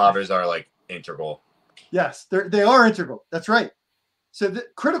 Those bobbers are, like, integral. Yes, they are integral. That's right. So the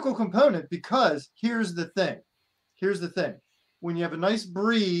critical component, because here's the thing. When you have a nice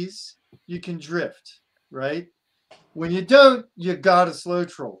breeze, you can drift, right? When you don't, you got to slow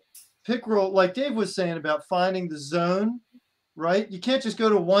troll. Pickerel, like Dave was saying about finding the zone, right? You can't just go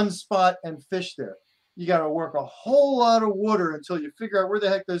to one spot and fish there. You got to work a whole lot of water until you figure out where the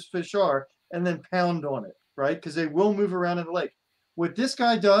heck those fish are and then pound on it, right? Because they will move around in the lake. What this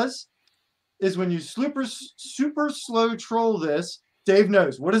guy does is when you super slow troll this, Dave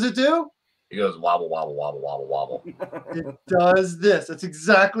knows. What does it do? He goes wobble, wobble, wobble, wobble, wobble. It does this. That's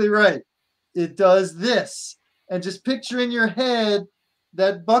exactly right. It does this. And just picture in your head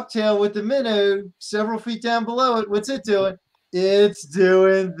that bucktail with the minnow several feet down below it. What's it doing? It's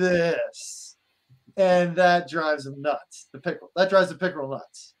doing this. And that drives them nuts. That drives the pickerel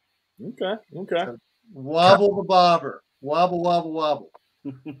nuts. Okay. So, wobble the bobber. Wobble, wobble, wobble.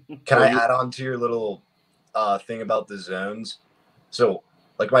 Can I add on to your little thing about the zones? So,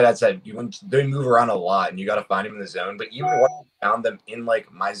 like my dad said, they move around a lot, and you got to find them in the zone. But even when I found them in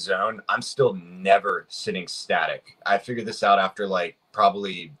like my zone, I'm still never sitting static. I figured this out after like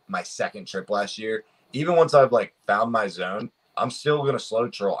probably my second trip last year. Even once I've like found my zone, I'm still gonna slow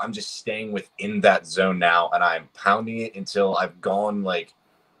troll. I'm just staying within that zone now, and I'm pounding it until I've gone like.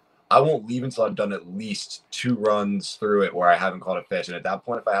 I won't leave until I've done at least 2 runs through it where I haven't caught a fish. And at that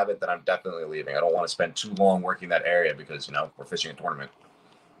point, if I haven't, then I'm definitely leaving. I don't want to spend too long working that area because, we're fishing a tournament.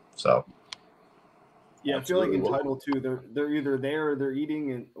 So. Yeah, I feel like in Title II, they're either there or they're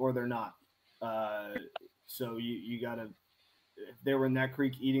eating or they're not. So you got to – if they were in that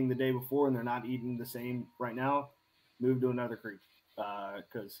creek eating the day before and they're not eating the same right now, move to another creek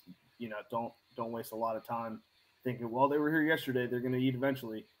because, don't waste a lot of time thinking, well, they were here yesterday. They're going to eat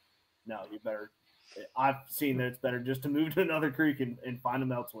eventually. No, you better. I've seen that it's better just to move to another creek and find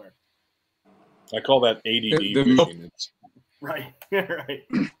them elsewhere. I call that ADD fishing. Right, right.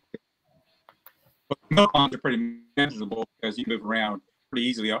 Milk ponds are pretty manageable because you move around pretty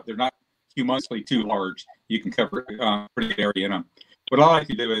easily. They're not humongously too large. You can cover pretty good area in them. What I like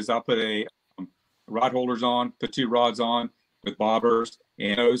to do is I'll put rod holders on, put 2 rods on with bobbers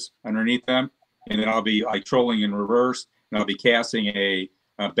and nose underneath them, and then I'll be like trolling in reverse, and I'll be casting a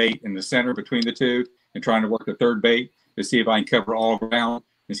bait in the center between the 2 and trying to work the 3rd bait to see if I can cover all around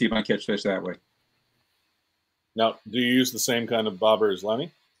and see if I can catch fish that way. Now, do you use the same kind of bobber as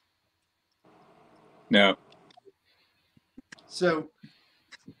Lenny? No. So,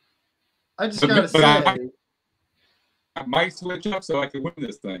 I just got to say. I might switch up so I can win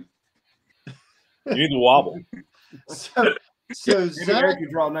this thing. You need to wobble. So, So Maybe Zach, Eric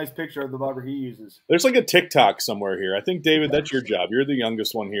could draw a nice picture of the bobber he uses. There's like a TikTok somewhere here. I think, David, that's your job. You're the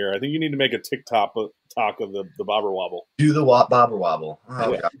youngest one here. I think you need to make a TikTok talk of the bobber wobble. Do the bobber wobble.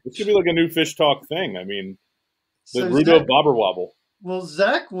 Oh, Yeah. God. It should be like a new fish talk thing. I mean, the so Rudow Zach, bobber wobble. well,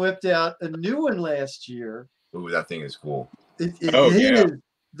 Zach whipped out a new one last year. Ooh, that thing is cool. It yeah. is.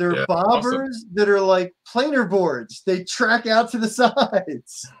 They're Yeah, bobbers that are like planer boards. They track out to the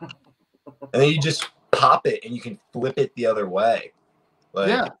sides. And then you just pop it and you can flip it the other way.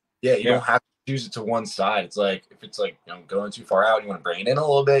 Like, Yeah. you don't have to choose it to one side. It's like, if it's like, going too far out, you want to bring it in a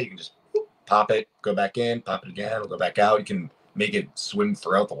little bit, you can just pop it, go back in, pop it again, it'll go back out. You can make it swim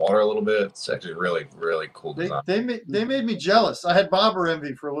throughout the water a little bit. It's actually really, really cool design. They made me jealous. I had bobber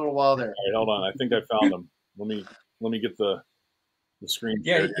envy for a little while there. All right, hold on. I think I found them. Let me get the screen.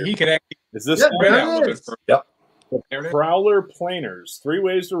 Yeah, shared here. he could actually Is this Yeah, spread there out a it little bit is. further. Yep. There it is. Prowler planers. 3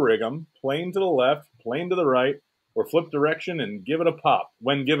 ways to rig them: plane to the left, plane to the right, or flip direction and give it a pop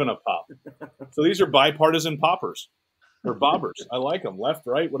when given a pop. So these are bipartisan poppers or bobbers. I like them. Left,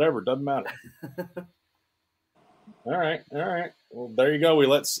 right, whatever. Doesn't matter. All right. Well, there you go. We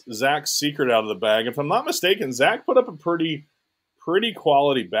let Zach's secret out of the bag. If I'm not mistaken, Zach put up a pretty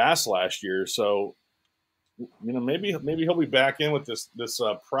quality bass last year. So, maybe he'll be back in with this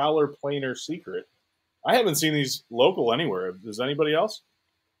Prowler planer secret. I haven't seen these local anywhere. Does anybody else?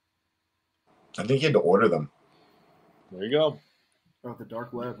 I think you had to order them. There you go. Oh, the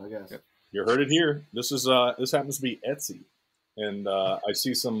dark web, I guess. You heard it here. This happens to be Etsy, and I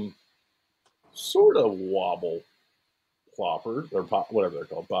see some sort of wobble ploppers or whatever they're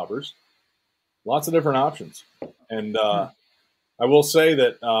called, bobbers. Lots of different options, and I will say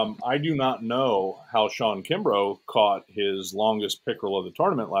that I do not know how Sean Kimbrough caught his longest pickerel of the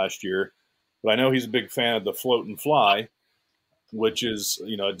tournament last year, but I know he's a big fan of the float and fly, which is,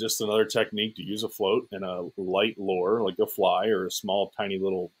 just another technique to use a float and a light lure like a fly or a small, tiny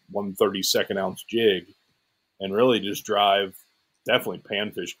little 1/32 ounce jig, and really just drive definitely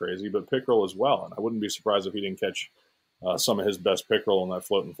panfish crazy, but pickerel as well. And I wouldn't be surprised if he didn't catch some of his best pickerel in that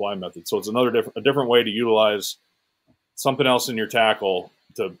float and fly method. So it's a different way to utilize something else in your tackle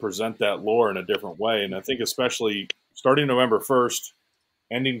to present that lure in a different way. And I think especially starting November 1st,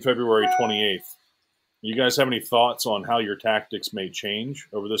 ending February 28th, you guys have any thoughts on how your tactics may change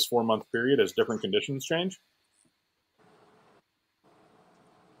over this 4-month period as different conditions change?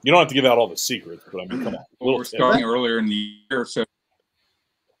 You don't have to give out all the secrets, but I mean, come on. Well, we're starting earlier in the year, so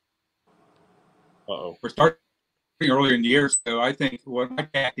we're starting earlier in the year. So I think what my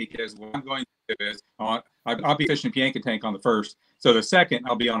tactic is, what I'm going to do is I'll be fishing Pianka tank on the 1st. So the 2nd,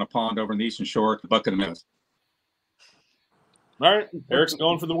 I'll be on a pond over in the Eastern Shore at the Buck of the Mills. All right, Eric's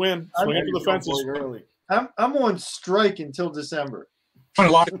going for the win. Swinging for the fences. Early. I'm on strike until December. A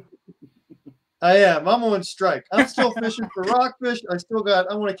lot. I am. I'm on strike. I'm still fishing for rockfish. I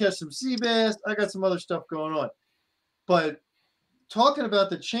want to catch some sea bass. I got some other stuff going on. But talking about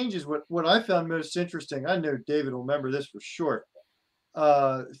the changes, what I found most interesting, I know David will remember this for sure.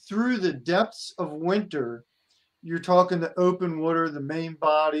 Through the depths of winter, you're talking the open water, the main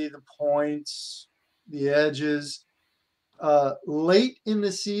body, the points, the edges. Late in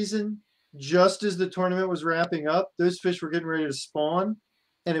the season, just as the tournament was wrapping up, those fish were getting ready to spawn,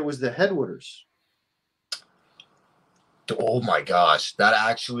 and it was the headwaters. Oh my gosh, that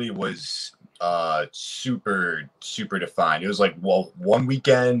actually was super defined. It was like, well, 1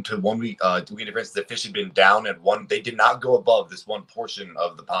 weekend to 1 week difference. The fish had been down at one. They did not go above this one portion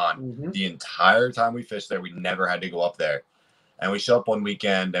of the pond the entire time we fished there. We never had to go up there, and we show up one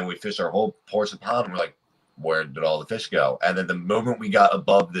weekend and we fish our whole portion of the pond. And we're like, where did all the fish go? And then the moment we got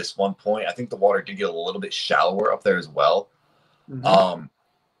above this one point, I think the water did get a little bit shallower up there as well.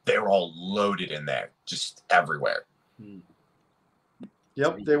 They were all loaded in there, just everywhere.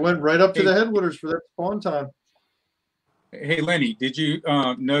 Yep, they went right up to the headwaters for their spawn time. Hey, Lenny, did you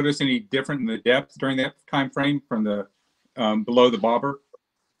notice any different in the depth during that time frame from the below the bobber?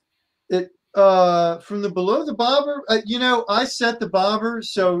 From the below the bobber, I set the bobber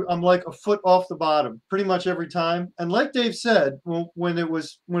so I'm like a foot off the bottom pretty much every time. And like Dave said, when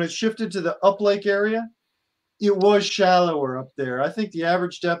it shifted to the up lake area, it was shallower up there. I think the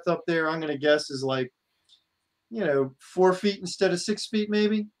average depth up there, I'm going to guess, is like, 4 feet instead of 6 feet,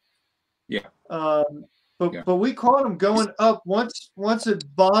 maybe. Yeah. But we caught them going up once it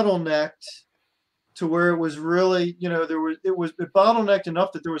bottlenecked to where it was really, it bottlenecked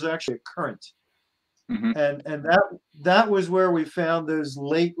enough that there was actually a current. And that was where we found those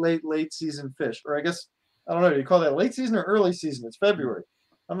late season fish. Or I guess, I don't know, do you call that late season or early season? It's February.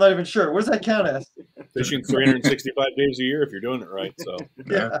 I'm not even sure. What does that count as? Fishing 365 days a year if you're doing it right. So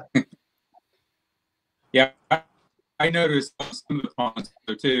Yeah, I noticed on some of the ponds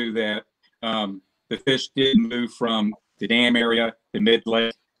though, too, that the fish did move from the dam area, the mid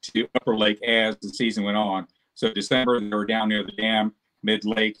lake, to upper lake as the season went on. So December, they were down near the dam, mid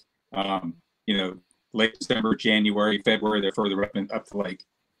lake, late December, January, February, they're further up the lake.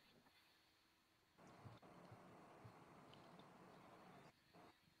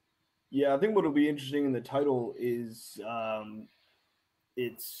 Yeah, I think what'll be interesting in the title is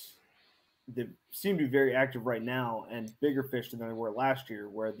they seem to be very active right now and bigger fish than they were last year,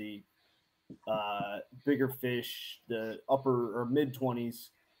 where the bigger fish, the upper or mid 20s,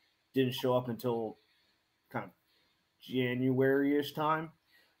 didn't show up until kind of January-ish time.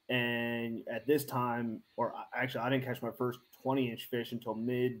 And at this time, or actually, I didn't catch my first 20-inch fish until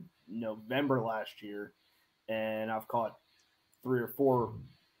mid-November last year, and I've caught 3 or 4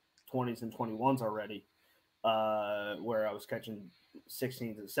 20s and 21s already, where I was catching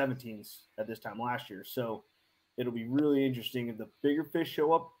 16s and 17s at this time last year. So it'll be really interesting if the bigger fish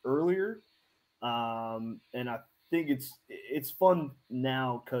show up earlier. And I think it's fun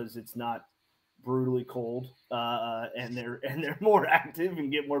now because it's not brutally cold, and they're more active and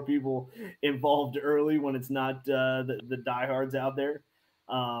get more people involved early when it's not the diehards out there,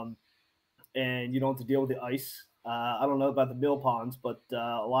 and you don't have to deal with the ice. I don't know about the mill ponds, but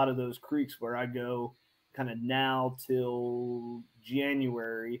a lot of those creeks where I go kind of now till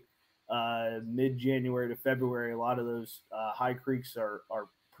January, mid-January to February, a lot of those high creeks are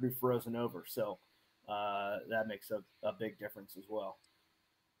pretty frozen over. So that makes a big difference as well.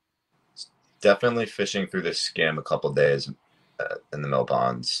 Definitely fishing through the skim a couple days in the mill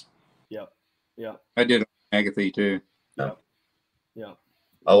ponds. Yep. Yeah. I did Agatha too. Yeah. Yeah.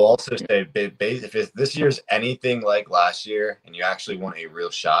 I'll also say, if this year's anything like last year and you actually want a real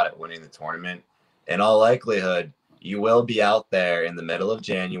shot at winning the tournament, in all likelihood, you will be out there in the middle of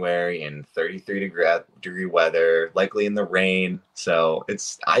January in 33-degree weather, likely in the rain. So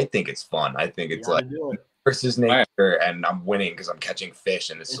I think it's fun. I think it's like versus nature, and I'm winning because I'm catching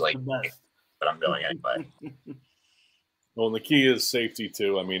fish, and it's like, but I'm going anyway. Well, and the key is safety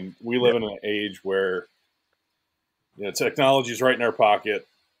too. I mean, we live in an age where technology is right in our pocket.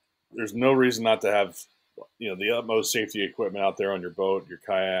 There's no reason not to have the utmost safety equipment out there on your boat, your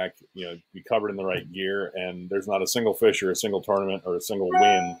kayak. Be covered in the right gear, and there's not a single fish or a single tournament or a single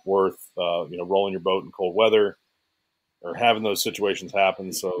win worth rolling your boat in cold weather or having those situations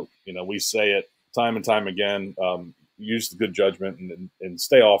happen. So we say it time and time again. Use the good judgment and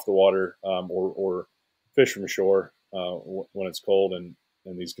stay off the water, or fish from shore when it's cold and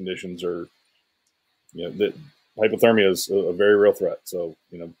these conditions that hypothermia is a very real threat. So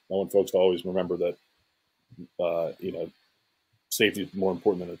I want folks to always remember that safety is more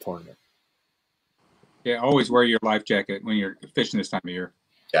important than a tournament. Yeah, always wear your life jacket when you're fishing this time of year.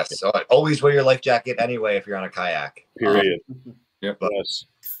 Yes, so always wear your life jacket anyway if you're on a kayak. Period. Yep.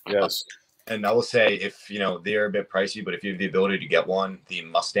 Yes. And I will say, if they're a bit pricey, but if you have the ability to get one, the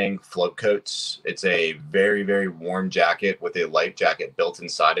Mustang float coats, it's a very, very warm jacket with a life jacket built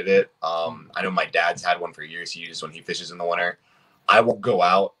inside of it. I know my dad's had one for years. He uses when he fishes in the winter. I won't go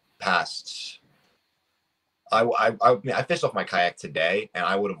out past. I fished off my kayak today, and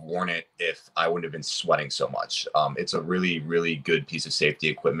I would have worn it if I wouldn't have been sweating so much. It's a really, really good piece of safety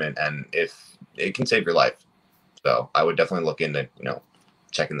equipment, and if it can save your life, so I would definitely look into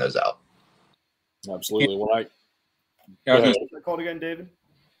checking those out. Absolutely. What's that called again, David?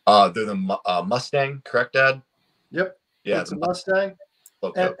 They're the Mustang, correct, Dad? Yep. Yeah, it's a Mustang.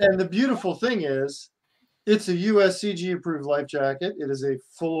 And the beautiful thing is, it's a USCG approved life jacket. It is a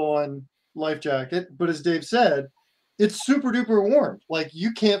full-on life jacket, but as Dave said, it's super duper warm. Like,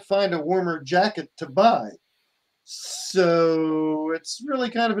 you can't find a warmer jacket to buy. So it's really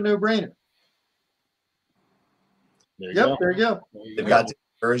kind of a no-brainer. There you go. They've got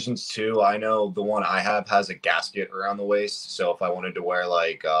versions too. I know the one I have has a gasket around the waist, so if I wanted to wear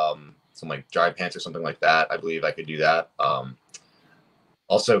like some like dry pants or something like that, I believe I could do that.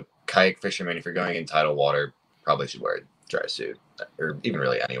 Also, kayak fishermen, if you're going in tidal water, probably should wear a dry suit, or even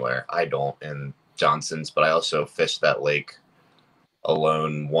really anywhere. I don't in Johnson's, but I also fished that lake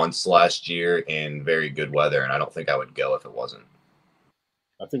alone once last year in very good weather, and I don't think I would go if it wasn't.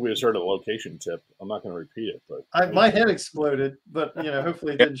 I think we just heard a location tip. I'm not going to repeat it, but my head exploded, but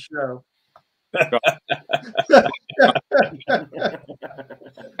hopefully it didn't show.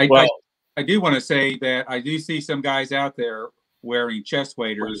 I do want to say that I do see some guys out there wearing chest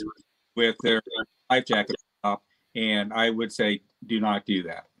waders with their life jacket up, and I would say do not do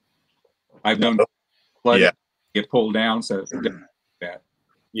that. I've known blood get pulled down, so don't do that.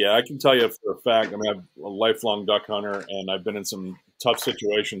 Yeah, I can tell you for a fact. I mean, I'm a lifelong duck hunter, and I've been in some tough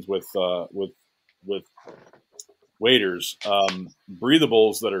situations with waders,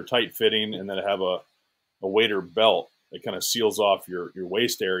 breathables that are tight fitting and that have a wader belt that kind of seals off your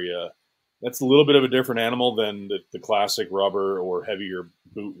waist area. That's a little bit of a different animal than the classic rubber or heavier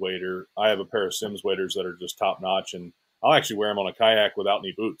boot wader. I have a pair of Sims waders that are just top notch, and I'll actually wear them on a kayak without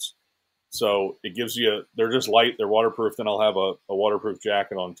any boots. So it gives you, they're just light, they're waterproof. Then I'll have a waterproof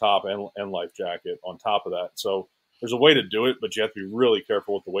jacket on top and life jacket on top of that. So there's a way to do it, but you have to be really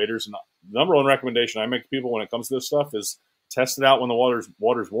careful with the waders. And the number one recommendation I make to people when it comes to this stuff is test it out when the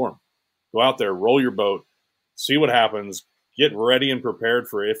water's warm. Go out there, roll your boat, see what happens, get ready and prepared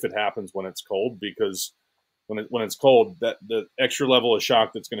for if it happens when it's cold, because when it's cold, that the extra level of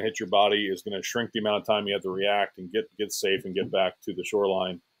shock that's going to hit your body is going to shrink the amount of time you have to react and get safe and get back to the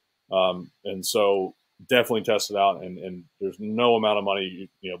shoreline. And so definitely test it out. And there's no amount of money,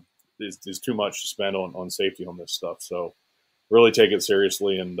 is too much to spend on safety on this stuff. So really take it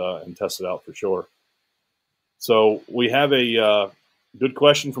seriously and test it out for sure. So we have a good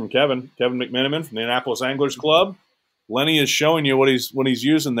question from Kevin McMenamin from the Annapolis Anglers Club. Lenny is showing you what he's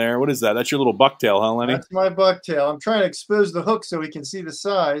using there. What is that? That's your little bucktail, huh, Lenny? That's my bucktail. I'm trying to expose the hook so we can see the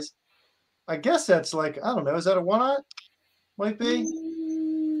size. I guess that's like, I don't know, is that a 1/0? Might be.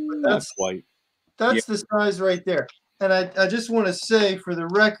 But That's white. That's the size right there. And I just want to say, for the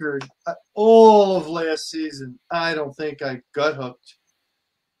record, all of last season, I don't think I gut hooked.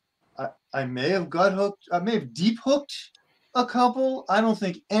 I may have gut hooked. I may have deep hooked a couple. I don't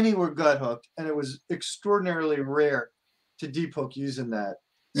think any were gut hooked, and it was extraordinarily rare to deep hook using that.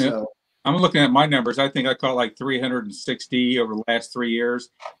 Yeah. So I'm looking at my numbers. I think I caught like 360 over the last 3 years,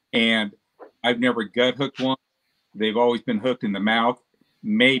 and I've never gut hooked one. They've always been hooked in the mouth,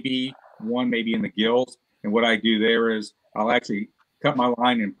 maybe in the gills. And what I do there is I'll actually cut my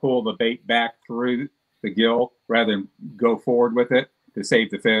line and pull the bait back through the gill rather than go forward with it to save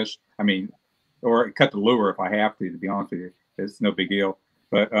the fish. I mean, or cut the lure if I have to be honest with you. It's no big deal.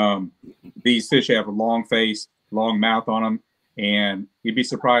 But these fish have a long face, long mouth on them, and you'd be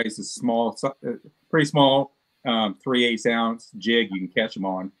surprised the small, pretty small 3/8 ounce jig you can catch them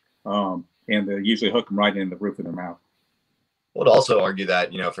on, and they usually hook them right in the roof of their mouth. I would also argue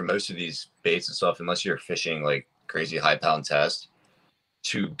that, for most of these baits and stuff, unless you're fishing like crazy high pound test,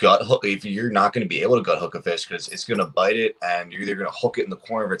 to gut hook, if you're not going to be able to gut hook a fish because it's going to bite it and you're either going to hook it in the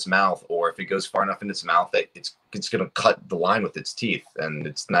corner of its mouth, or if it goes far enough in its mouth that it's going to cut the line with its teeth, and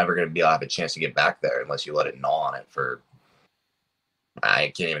it's never going to be able to have a chance to get back there unless you let it gnaw on it for,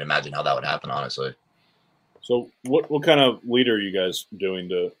 I can't even imagine how that would happen, honestly. So what kind of leader are you guys doing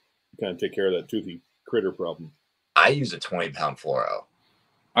to kind of take care of that toothy critter problem? I use a 20-pound fluoro.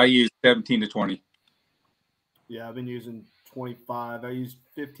 I use 17 to 20. Yeah, I've been using 25. I used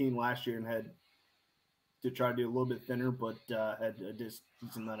 15 last year and had to try to do a little bit thinner, but had a decent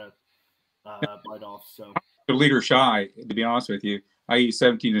amount of bite off. So The leader shy, to be honest with you. I use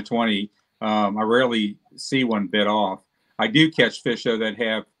 17 to 20. I rarely see one bit off. I do catch fish though that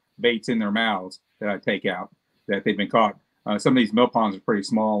have baits in their mouths that I take out that they've been caught. Some of these mill ponds are pretty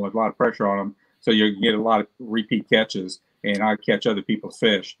small with a lot of pressure on them, so you get a lot of repeat catches, and I catch other people's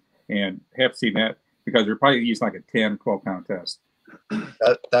fish and have seen that because they're probably using like a 10 or 12 pound test.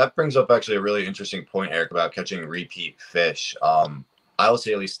 That brings up actually a really interesting point, Eric, about catching repeat fish. I would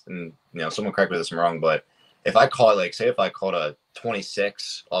say, at least, and someone correct me if I'm wrong, but if I caught, like, say if I caught a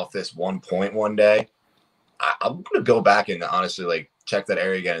 26 off this 1 point one day, I'm going to go back and honestly like check that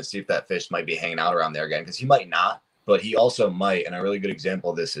area again and see if that fish might be hanging out around there again, because he might not, but he also might. And a really good example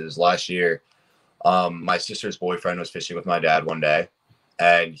of this is last year, my sister's boyfriend was fishing with my dad one day,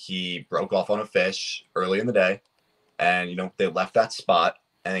 and he broke off on a fish early in the day, and they left that spot,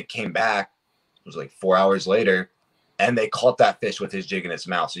 and it came back. It was like 4 hours later, and they caught that fish with his jig in its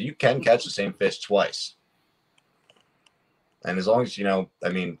mouth. So you can catch the same fish twice, and as long as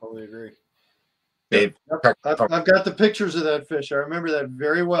totally agree. I've got the pictures of that fish. I remember that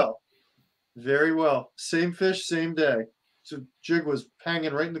very well. Very well. Same fish, same day. So jig was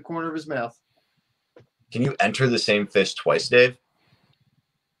hanging right in the corner of his mouth. Can you enter the same fish twice, Dave?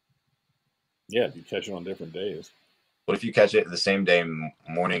 Yeah, if you catch it on different days. What if you catch it the same day,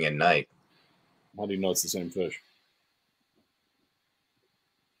 morning and night? How do you know it's the same fish?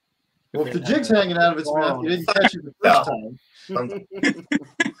 Well, if the jig's hanging out of its mouth, you didn't catch it the first time.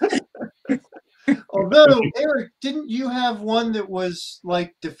 Although, Eric, didn't you have one that was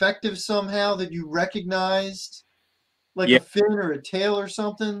like defective somehow that you recognized? Like a fin or a tail or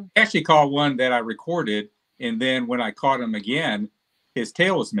something? I actually caught one that I recorded, and then when I caught him again, his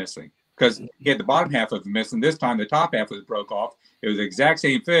tail was missing because he had the bottom half of it missing. This time the top half was broke off. It was the exact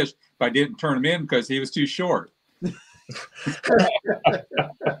same fish, but I didn't turn him in because he was too short.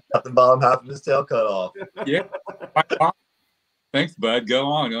 Got the bottom half of his tail cut off. Yeah. Thanks, bud. Go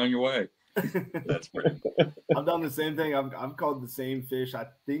on your way. That's great. I've done the same thing. I've caught the same fish, I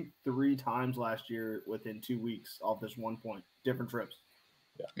think 3 times last year within 2 weeks off this one point, different trips.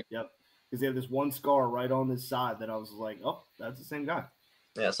 Yeah. Yep. Because they have this one scar right on this side that I was like, oh, that's the same guy.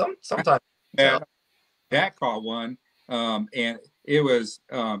 Yeah, sometimes. Yeah, Dak caught one, and it was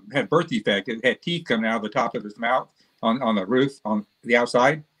had birth defect. It had teeth coming out of the top of his mouth on the roof on the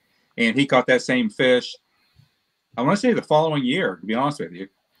outside, and he caught that same fish. I want to say the following year, to be honest with you.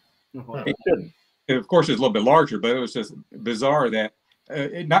 Wow. Of course, it was a little bit larger, but it was just bizarre that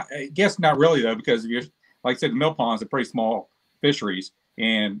I guess not really though, because if you're, like I said, the mill ponds are pretty small fisheries,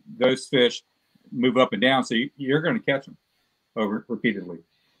 and those fish move up and down, so you're going to catch them over repeatedly.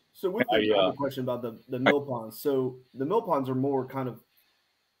 So with the I have a question about the mill ponds. So the mill ponds are more kind of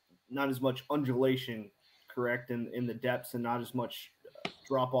not as much undulation, correct, in the depths, and not as much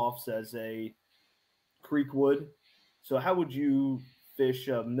drop offs as a creek would. So how would you fish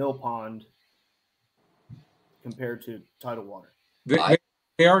a mill pond compared to tidal water?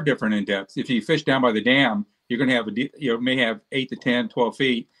 They are different in depth. If you fish down by the dam, you're going to have may have 8 to 10, 12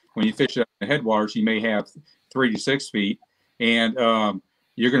 feet. When you fish at the headwaters, you may have 3 to 6 feet, and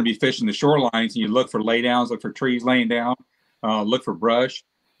you're going to be fishing the shorelines, and you look for laydowns, look for trees laying down, look for brush,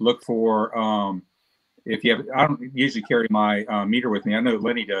 look for if you have. I don't usually carry my meter with me. I know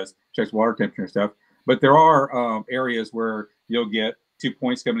Lenny does, checks water temperature and stuff. But there are areas where you'll get 2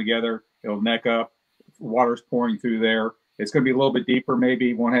 points coming together. It'll neck up, water's pouring through there. It's going to be a little bit deeper,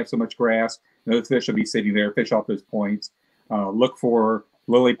 maybe won't have so much grass. Those fish will be sitting there, fish off those points. Look for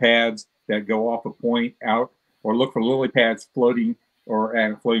lily pads that go off a point out, or look for lily pads floating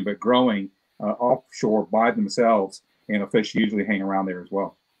floating but growing offshore by themselves, and a fish usually hang around there as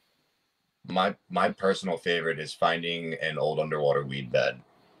well. My personal favorite is finding an old underwater weed bed.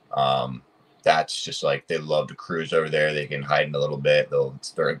 That's just like, they love to cruise over there. They can hide in a little bit.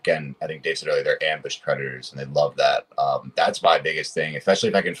 They're again, I think Dave said earlier, they're ambush predators, and they love that. That's my biggest thing, especially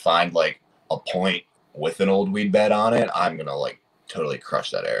if I can find like a point with an old weed bed on it. I'm gonna like totally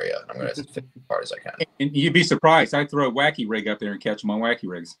crush that area. I'm gonna fish as hard as I can. And you'd be surprised. I throw a wacky rig up there and catch them on wacky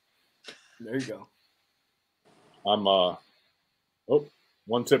rigs. There you go. I'm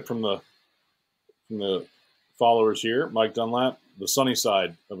one tip from the followers here, Mike Dunlap: the sunny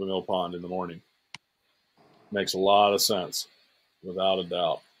side of a mill pond in the morning makes a lot of sense, without a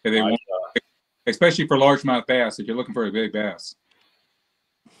doubt. Especially for largemouth bass, if you're looking for a big bass.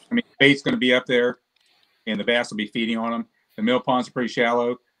 I mean, bait's going to be up there, and the bass will be feeding on them. The mill ponds are pretty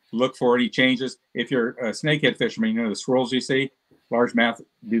shallow. Look for any changes. If you're a snakehead fisherman, you know the swirls you see. Largemouth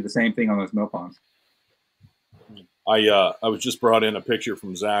do the same thing on those mill ponds. I was just brought in a picture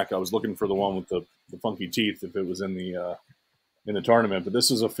from Zach. I was looking for the one with the funky teeth, if it was in the tournament. But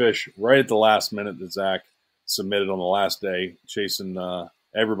this is a fish right at the last minute that Zach submitted on the last day, chasing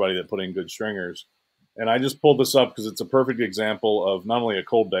everybody that put in good stringers. And I just pulled this up because it's a perfect example of not only a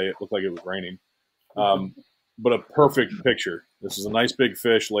cold day, it looked like it was raining, but a perfect picture. This is a nice big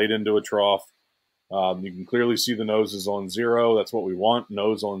fish laid into a trough. You can clearly see the nose is on 0. That's what we want,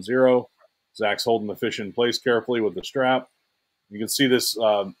 nose on 0. Zach's holding the fish in place carefully with the strap. You can see this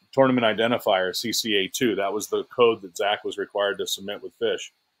tournament identifier, CCA 2. That was the code that Zach was required to submit with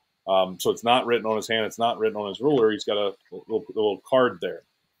fish. So it's not written on his hand. It's not written on his ruler. He's got a little card there.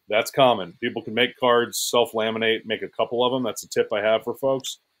 That's common. People can make cards, self-laminate, make a couple of them. That's a tip I have for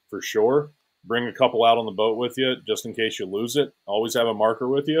folks, for sure. Bring a couple out on the boat with you, just in case you lose it. Always have a marker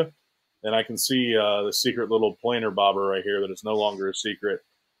with you. And I can see the secret little planer bobber right here that is no longer a secret,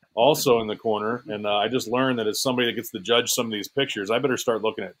 also in the corner. And I just learned that as somebody that gets to judge some of these pictures, I better start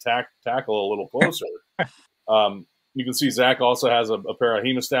looking at tackle a little closer. You can see Zach also has a pair of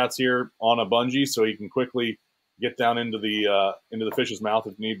hemostats here on a bungee, so he can quickly get down into the fish's mouth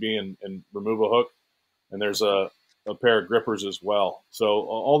if need be and remove a hook. And there's a pair of grippers as well. So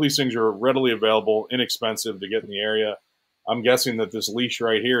all these things are readily available, inexpensive to get in the area. I'm guessing that this leash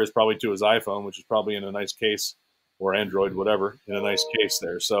right here is probably to his iPhone, which is probably in a nice case, or Android, whatever, in a nice case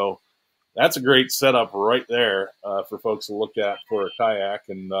there. So that's a great setup right there for folks to look at for a kayak.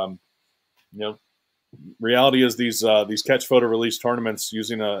 And, reality is these catch, photo, release tournaments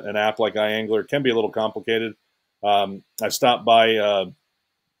using an app like iAngler can be a little complicated. I stopped by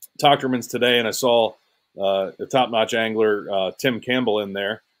Tockerman's today, and I saw a top-notch angler, Tim Campbell, in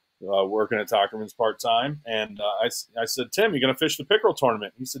there working at Tockerman's part-time. And I said, Tim, you going to fish the pickerel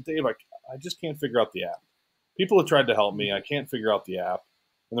tournament? He said, Dave, I just can't figure out the app. People have tried to help me. I can't figure out the app.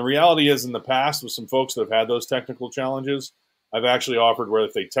 And the reality is, in the past, with some folks that have had those technical challenges, I've actually offered where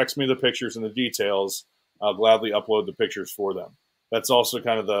if they text me the pictures and the details, I'll gladly upload the pictures for them. That's also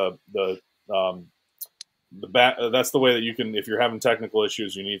kind of the that's the way that you can, if you're having technical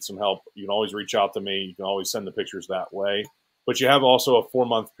issues, you need some help, you can always reach out to me. You can always send the pictures that way. But you have also a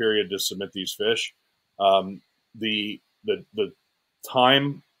 4-month period to submit these fish. The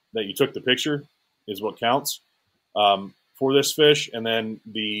time that you took the picture is what counts for this fish, and then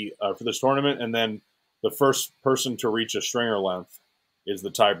for this tournament, and then the first person to reach a stringer length is the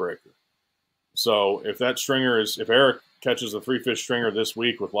tiebreaker. So if Eric catches a 3-fish stringer this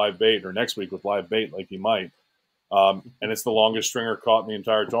week with live bait, or next week with live bait, like he might, and it's the longest stringer caught in the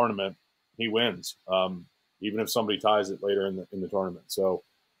entire tournament, he wins. Even if somebody ties it later in the tournament. So,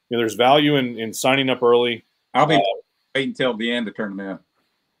 there's value in signing up early. I'll be waiting until the end to turn them in.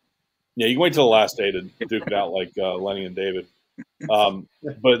 Yeah, you can wait till the last day to duke it out like Lenny and David.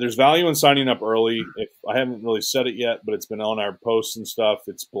 But there's value in signing up early. I haven't really said it yet, but it's been on our posts and stuff.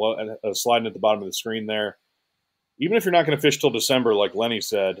 It's sliding at the bottom of the screen there. Even if you're not going to fish till December, like Lenny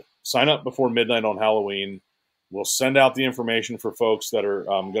said, sign up before midnight on Halloween. We'll send out the information for folks that are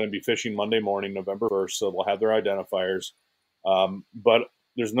going to be fishing Monday morning, November 1st, so they'll have their identifiers. But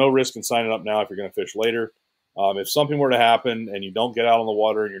there's no risk in signing up now if you're going to fish later. If something were to happen and you don't get out on the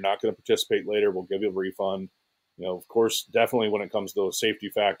water and you're not going to participate later, we'll give you a refund. Of course, definitely when it comes to a safety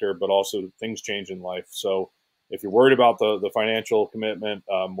factor, but also things change in life. So if you're worried about the financial commitment,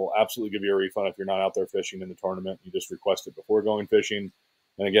 we'll absolutely give you a refund if you're not out there fishing in the tournament. You just request it before going fishing.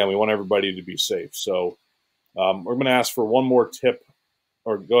 And again, we want everybody to be safe. So we're going to ask for one more tip.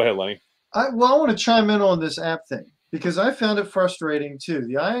 Or go ahead, Lenny. I want to chime in on this app thing because I found it frustrating too.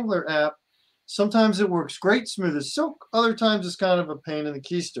 The iAngler app, sometimes it works great, smooth as silk. Other times it's kind of a pain in the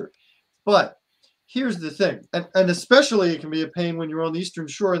keister. But here's the thing, and especially it can be a pain when you're on the Eastern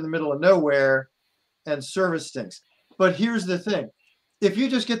Shore in the middle of nowhere and service stinks. But here's the thing. If you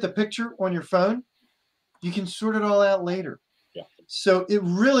just get the picture on your phone, you can sort it all out later. Yeah. So it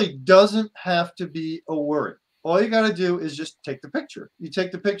really doesn't have to be a worry. All you got to do is just take the picture. You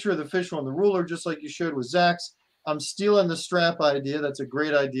take the picture of the fish on the ruler, just like you showed with Zach's. I'm stealing the strap idea. That's a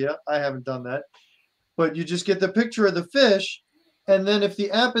great idea. I haven't done that. But you just get the picture of the fish, and then if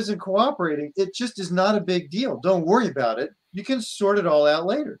the app isn't cooperating, it just is not a big deal. Don't worry about it. You can sort it all out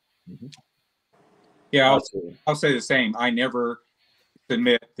later. Mm-hmm. Yeah, I'll say the same. I never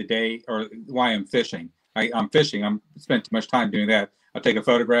submit the day or why I'm fishing. I'm fishing. I'm spent too much time doing that. I'll take a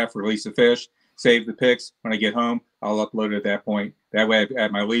photograph, release the fish, save the pics. When I get home, I'll upload it at that point. That way,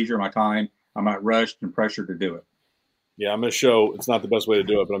 at my leisure, my time, I'm not rushed and pressured to do it. Yeah, I'm going to show. It's not the best way to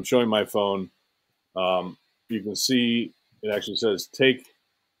do it, but I'm showing my phone. You can see it actually says take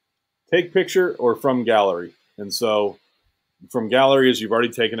picture or from gallery. And so from gallery is you've already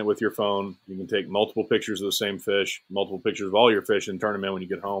taken it with your phone. You can take multiple pictures of the same fish, multiple pictures of all your fish, and turn them in when you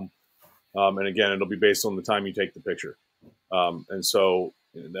get home. And again, it'll be based on the time you take the picture. And so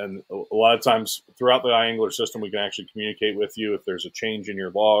then a lot of times throughout the iAngler system, we can actually communicate with you if there's a change in your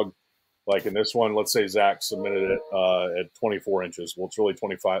log. Like in this one, let's say Zach submitted it at 24 inches. Well, it's really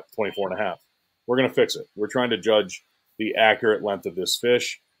 24 and a half. We're going to fix it. We're trying to judge the accurate length of this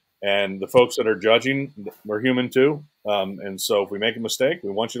fish. And the folks that are judging, we're human too. And so if we make a mistake, we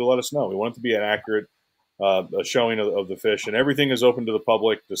want you to let us know. We want it to be an accurate showing of the fish. And everything is open to the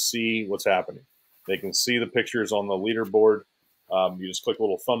public to see what's happening. They can see the pictures on the leaderboard. You just click a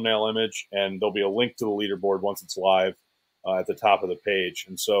little thumbnail image, and there'll be a link to the leaderboard once it's live at the top of the page.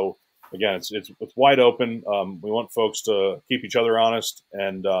 And so, again, it's wide open. We want folks to keep each other honest,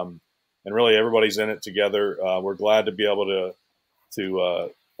 and really everybody's in it together. We're glad to be able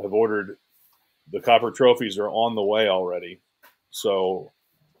to have ordered. The copper trophies are on the way already. So,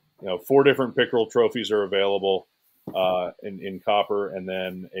 4 different pickerel trophies are available in copper, and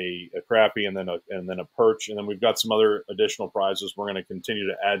then a crappie, and then a perch, and then we've got some other additional prizes we're going to continue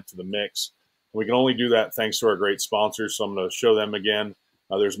to add to the mix. We can only do that thanks to our great sponsors, so I'm going to show them again.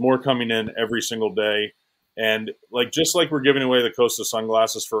 There's more coming in every single day, and just like we're giving away the Costa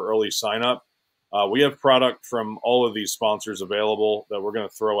sunglasses for early sign up, we have product from all of these sponsors available that we're going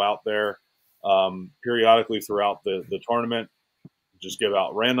to throw out there periodically throughout the tournament, just give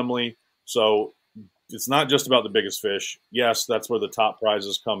out randomly. So it's not just about the biggest fish. Yes, that's where the top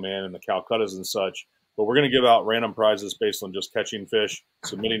prizes come in and the Calcuttas and such, but we're going to give out random prizes based on just catching fish,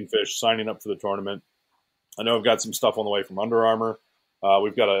 submitting fish, signing up for the tournament. I know I've got some stuff on the way from Under Armour.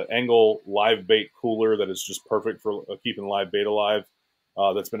 We've got an Angle live bait cooler that is just perfect for keeping live bait alive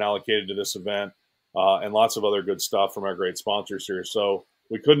that's been allocated to this event, and lots of other good stuff from our great sponsors here. So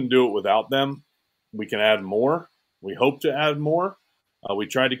we couldn't do it without them. We can add more. We hope to add more. We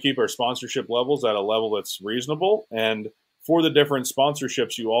tried to keep our sponsorship levels at a level that's reasonable. And for the different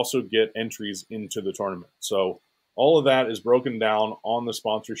sponsorships, you also get entries into the tournament. So all of that is broken down on the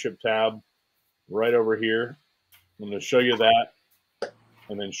sponsorship tab. right over here. I'm going to show you that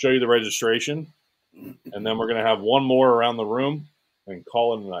and then show you the registration. And then we're going to have one more around the room and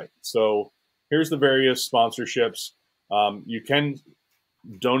call it a night. So here's the various sponsorships. You can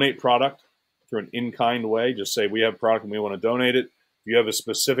donate product through an in-kind way. Just say we have product and we want to donate it. If you have a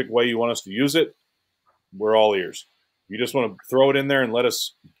specific way you want us to use it, we're all ears. If you just want to throw it in there and let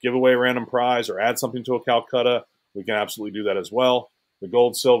us give away a random prize or add something to a Calcutta, we can absolutely do that as well. The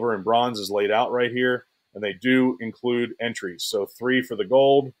gold, silver, and bronze is laid out right here, and they do include entries. So 3 for the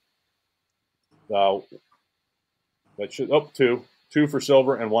gold. That should two for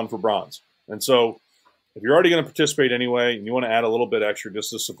silver and 1 for bronze. And so if you're already going to participate anyway and you want to add a little bit extra just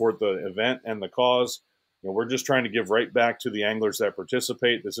to support the event and the cause, we're just trying to give right back to the anglers that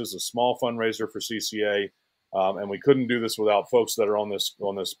participate. This is a small fundraiser for CCA, and we couldn't do this without folks that are on this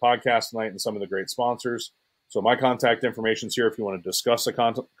podcast tonight and some of the great sponsors. So my contact information is here if you want to discuss a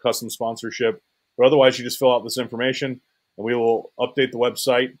custom sponsorship. But otherwise, you just fill out this information, and we will update the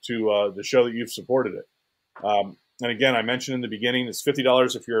website to show that you've supported it. And again, I mentioned in the beginning, it's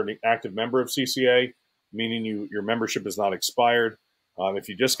 $50 if you're an active member of CCA, meaning your membership is not expired. If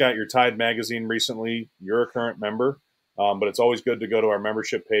you just got your Tide magazine recently, you're a current member. But it's always good to go to our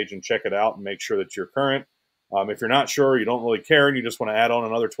membership page and check it out and make sure that you're current. If you're not sure, you don't really care, and you just want to add on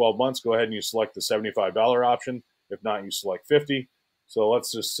another 12 months, go ahead and you select the $75 option. If not, you select $50. So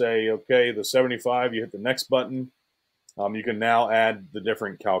let's just say, okay, the $75, you hit the next button. You can now add the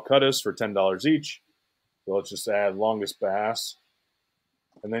different Calcuttas for $10 each. So let's just add longest bass.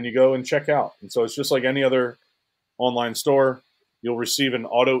 And then you go and check out. And so it's just like any other online store. You'll receive an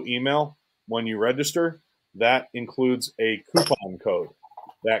auto email when you register. That includes a coupon code.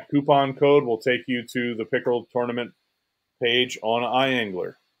 That coupon code will take you to the pickerel tournament page on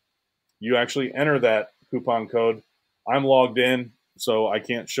iAngler. You actually enter that coupon code. I'm logged in, so I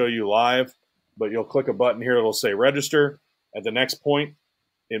can't show you live, but you'll click a button here. It'll say register. At the next point,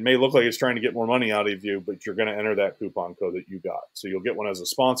 it may look like it's trying to get more money out of you, but you're going to enter that coupon code that you got. So you'll get one as a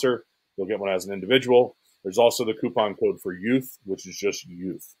sponsor. You'll get one as an individual. There's also the coupon code for youth, which is just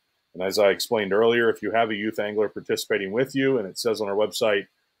youth. And as I explained earlier, if you have a youth angler participating with you, and it says on our website,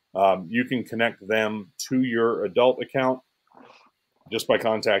 you can connect them to your adult account just by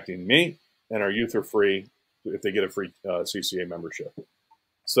contacting me, and our youth are free if they get a free CCA membership.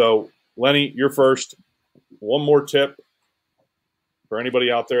 So, Lenny, you're first. One more tip for anybody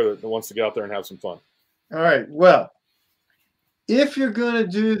out there that wants to get out there and have some fun. All right. Well, if you're going to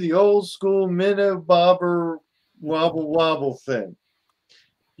do the old school minnow bobber wobble wobble thing,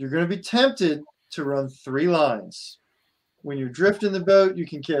 you're going to be tempted to run 3 lines. When you're drifting the boat, you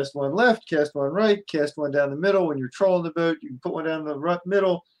can cast one left, cast one right, cast one down the middle. When you're trolling the boat, you can put one down the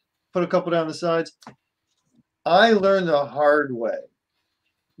middle, put a couple down the sides. I learned the hard way.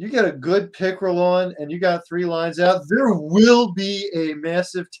 You get a good pickerel on and you got 3 lines out, there will be a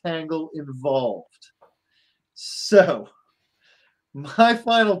massive tangle involved. So my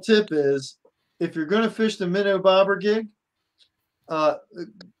final tip is, if you're going to fish the minnow bobber gig,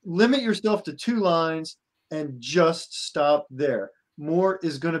 limit yourself to 2 lines and just stop there. More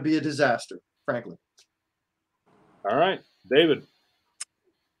is going to be a disaster, frankly. All right, David.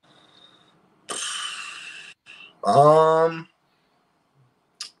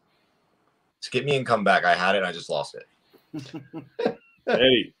 Skip me and come back. I had it. I just lost it.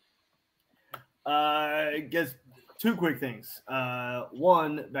 Eddie. I guess 2 quick things.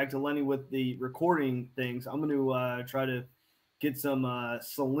 One, back to Lenny with the recording things. I'm going to try to get some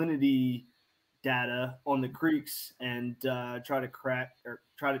salinity data on the creeks and try to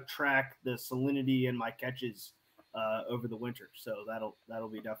track the salinity in my catches over the winter. So that'll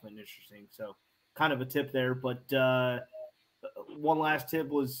be definitely interesting. So kind of a tip there. But one last tip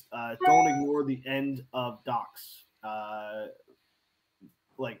was don't ignore the end of docks.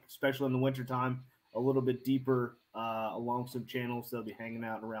 Like especially in the wintertime, a little bit deeper along some channels. They'll be hanging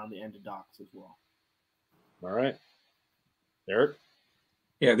out around the end of docks as well. All right. Eric?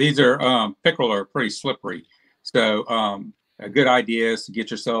 Yeah, these are pickerel are pretty slippery. So a good idea is to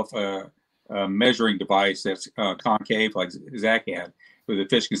get yourself a measuring device that's concave, like Zach had, where the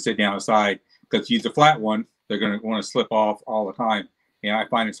fish can sit down aside. Because if you use a flat one, they're going to want to slip off all the time. And I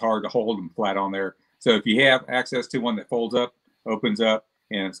find it's hard to hold them flat on there. So if you have access to one that folds up, opens up,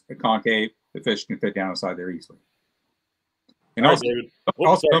 and it's concave, the fish can fit down aside there easily. And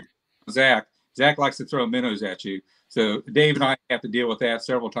also Zach likes to throw minnows at you. So Dave and I have to deal with that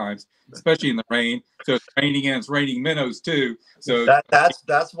several times, especially in the rain. So it's raining and it's raining minnows too. So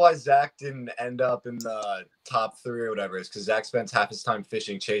that's why Zach didn't end up in the top 3 or whatever, is because Zach spends half his time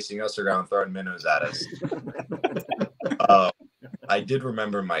fishing, chasing us around, throwing minnows at us. I did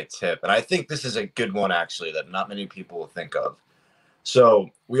remember my tip, and I think this is a good one actually that not many people will think of. So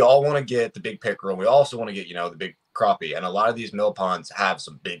we all want to get the big pickerel. We also want to get, the big crappie, and a lot of these mill ponds have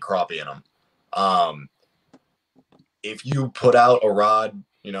some big crappie in them. If you put out a rod,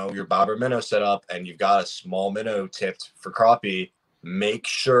 your bobber minnow setup, and you've got a small minnow tipped for crappie, make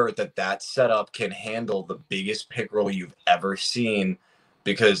sure that setup can handle the biggest pickerel you've ever seen,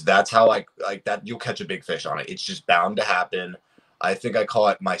 because that's how like that you'll catch a big fish on it. It's just bound to happen. I think I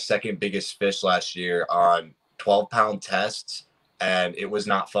caught my second biggest fish last year on 12-pound tests, and it was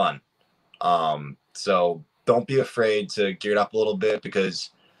not fun. So don't be afraid to gear it up a little bit,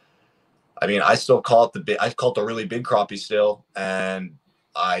 because I still caught the really big crappie still, and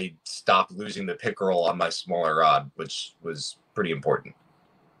I stopped losing the pickerel on my smaller rod, which was pretty important.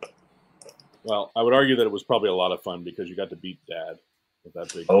 Well, I would argue that it was probably a lot of fun because you got to beat Dad with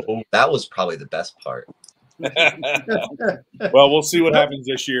that big. Oh, that was probably the best part. Well, we'll see what happens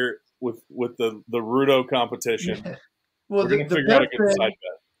this year with the Rudow competition. Well, We're going to figure out a good side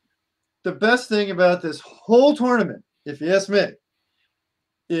bet. The best thing about this whole tournament, if you ask me,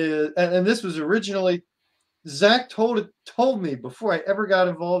 is, and this was originally, Zach told me before I ever got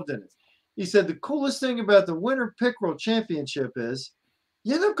involved in it. He said the coolest thing about the Winter Pickerel Championship is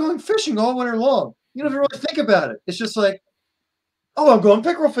you end up going fishing all winter long. You don't even really think about it. It's just like, oh, I'm going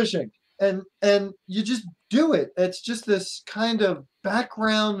pickerel fishing. And you just do it. It's just this kind of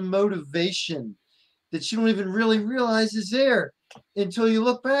background motivation that you don't even really realize is there until you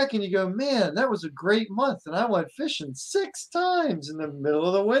look back and you go, man, that was a great month. And I went fishing 6 times in the middle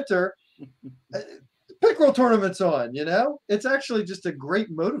of the winter. Pickerel tournament's on, It's actually just a great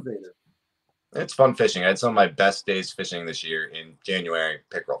motivator. It's fun fishing. I had some of my best days fishing this year in January,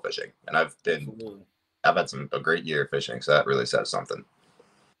 pickerel fishing. And I've had a great year fishing. So that really says something.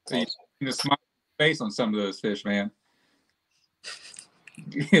 So you see the smile face on some of those fish, man.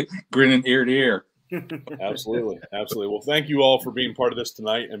 Grinning ear to ear. Absolutely. Well, thank you all for being part of this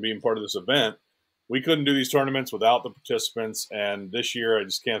tonight and being part of this event. We couldn't do these tournaments without the participants, and this year I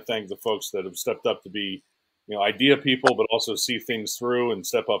just can't thank the folks that have stepped up to be, idea people, but also see things through and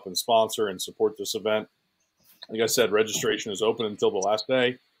step up and sponsor and support this event. Like I said, registration is open until the last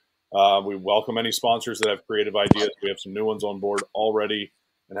day. We welcome any sponsors that have creative ideas. We have some new ones on board already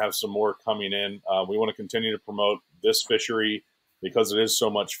and have some more coming in. We want to continue to promote this fishery because it is so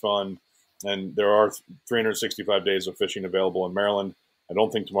much fun. And there are 365 days of fishing available in Maryland. I don't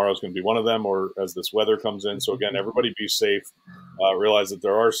think tomorrow is going to be one of them, or as this weather comes in. So again, everybody be safe. Realize that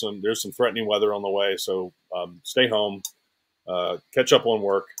there's some threatening weather on the way. So stay home, catch up on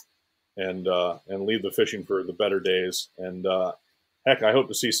work, and leave the fishing for the better days. And heck, I hope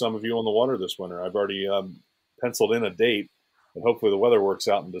to see some of you on the water this winter. I've already penciled in a date, and hopefully the weather works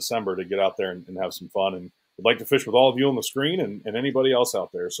out in December to get out there and have some fun. And I'd like to fish with all of you on the screen and anybody else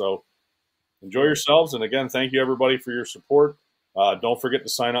out there. So enjoy yourselves. And again, thank you everybody for your support. Don't forget to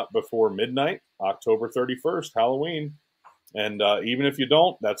sign up before midnight, October 31st, Halloween. And even if you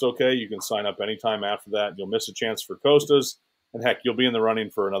don't, that's okay. You can sign up anytime after that. You'll miss a chance for Costas. And heck, you'll be in the running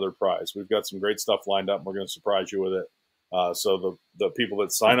for another prize. We've got some great stuff lined up. And we're going to surprise you with it. So the people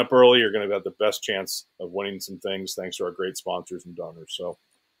that sign up early are going to have the best chance of winning some things thanks to our great sponsors and donors. So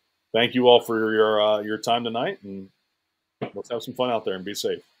thank you all for your time tonight. And let's have some fun out there and be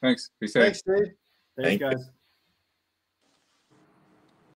safe. Thanks. Be safe. Thanks, Dave. Thanks, guys.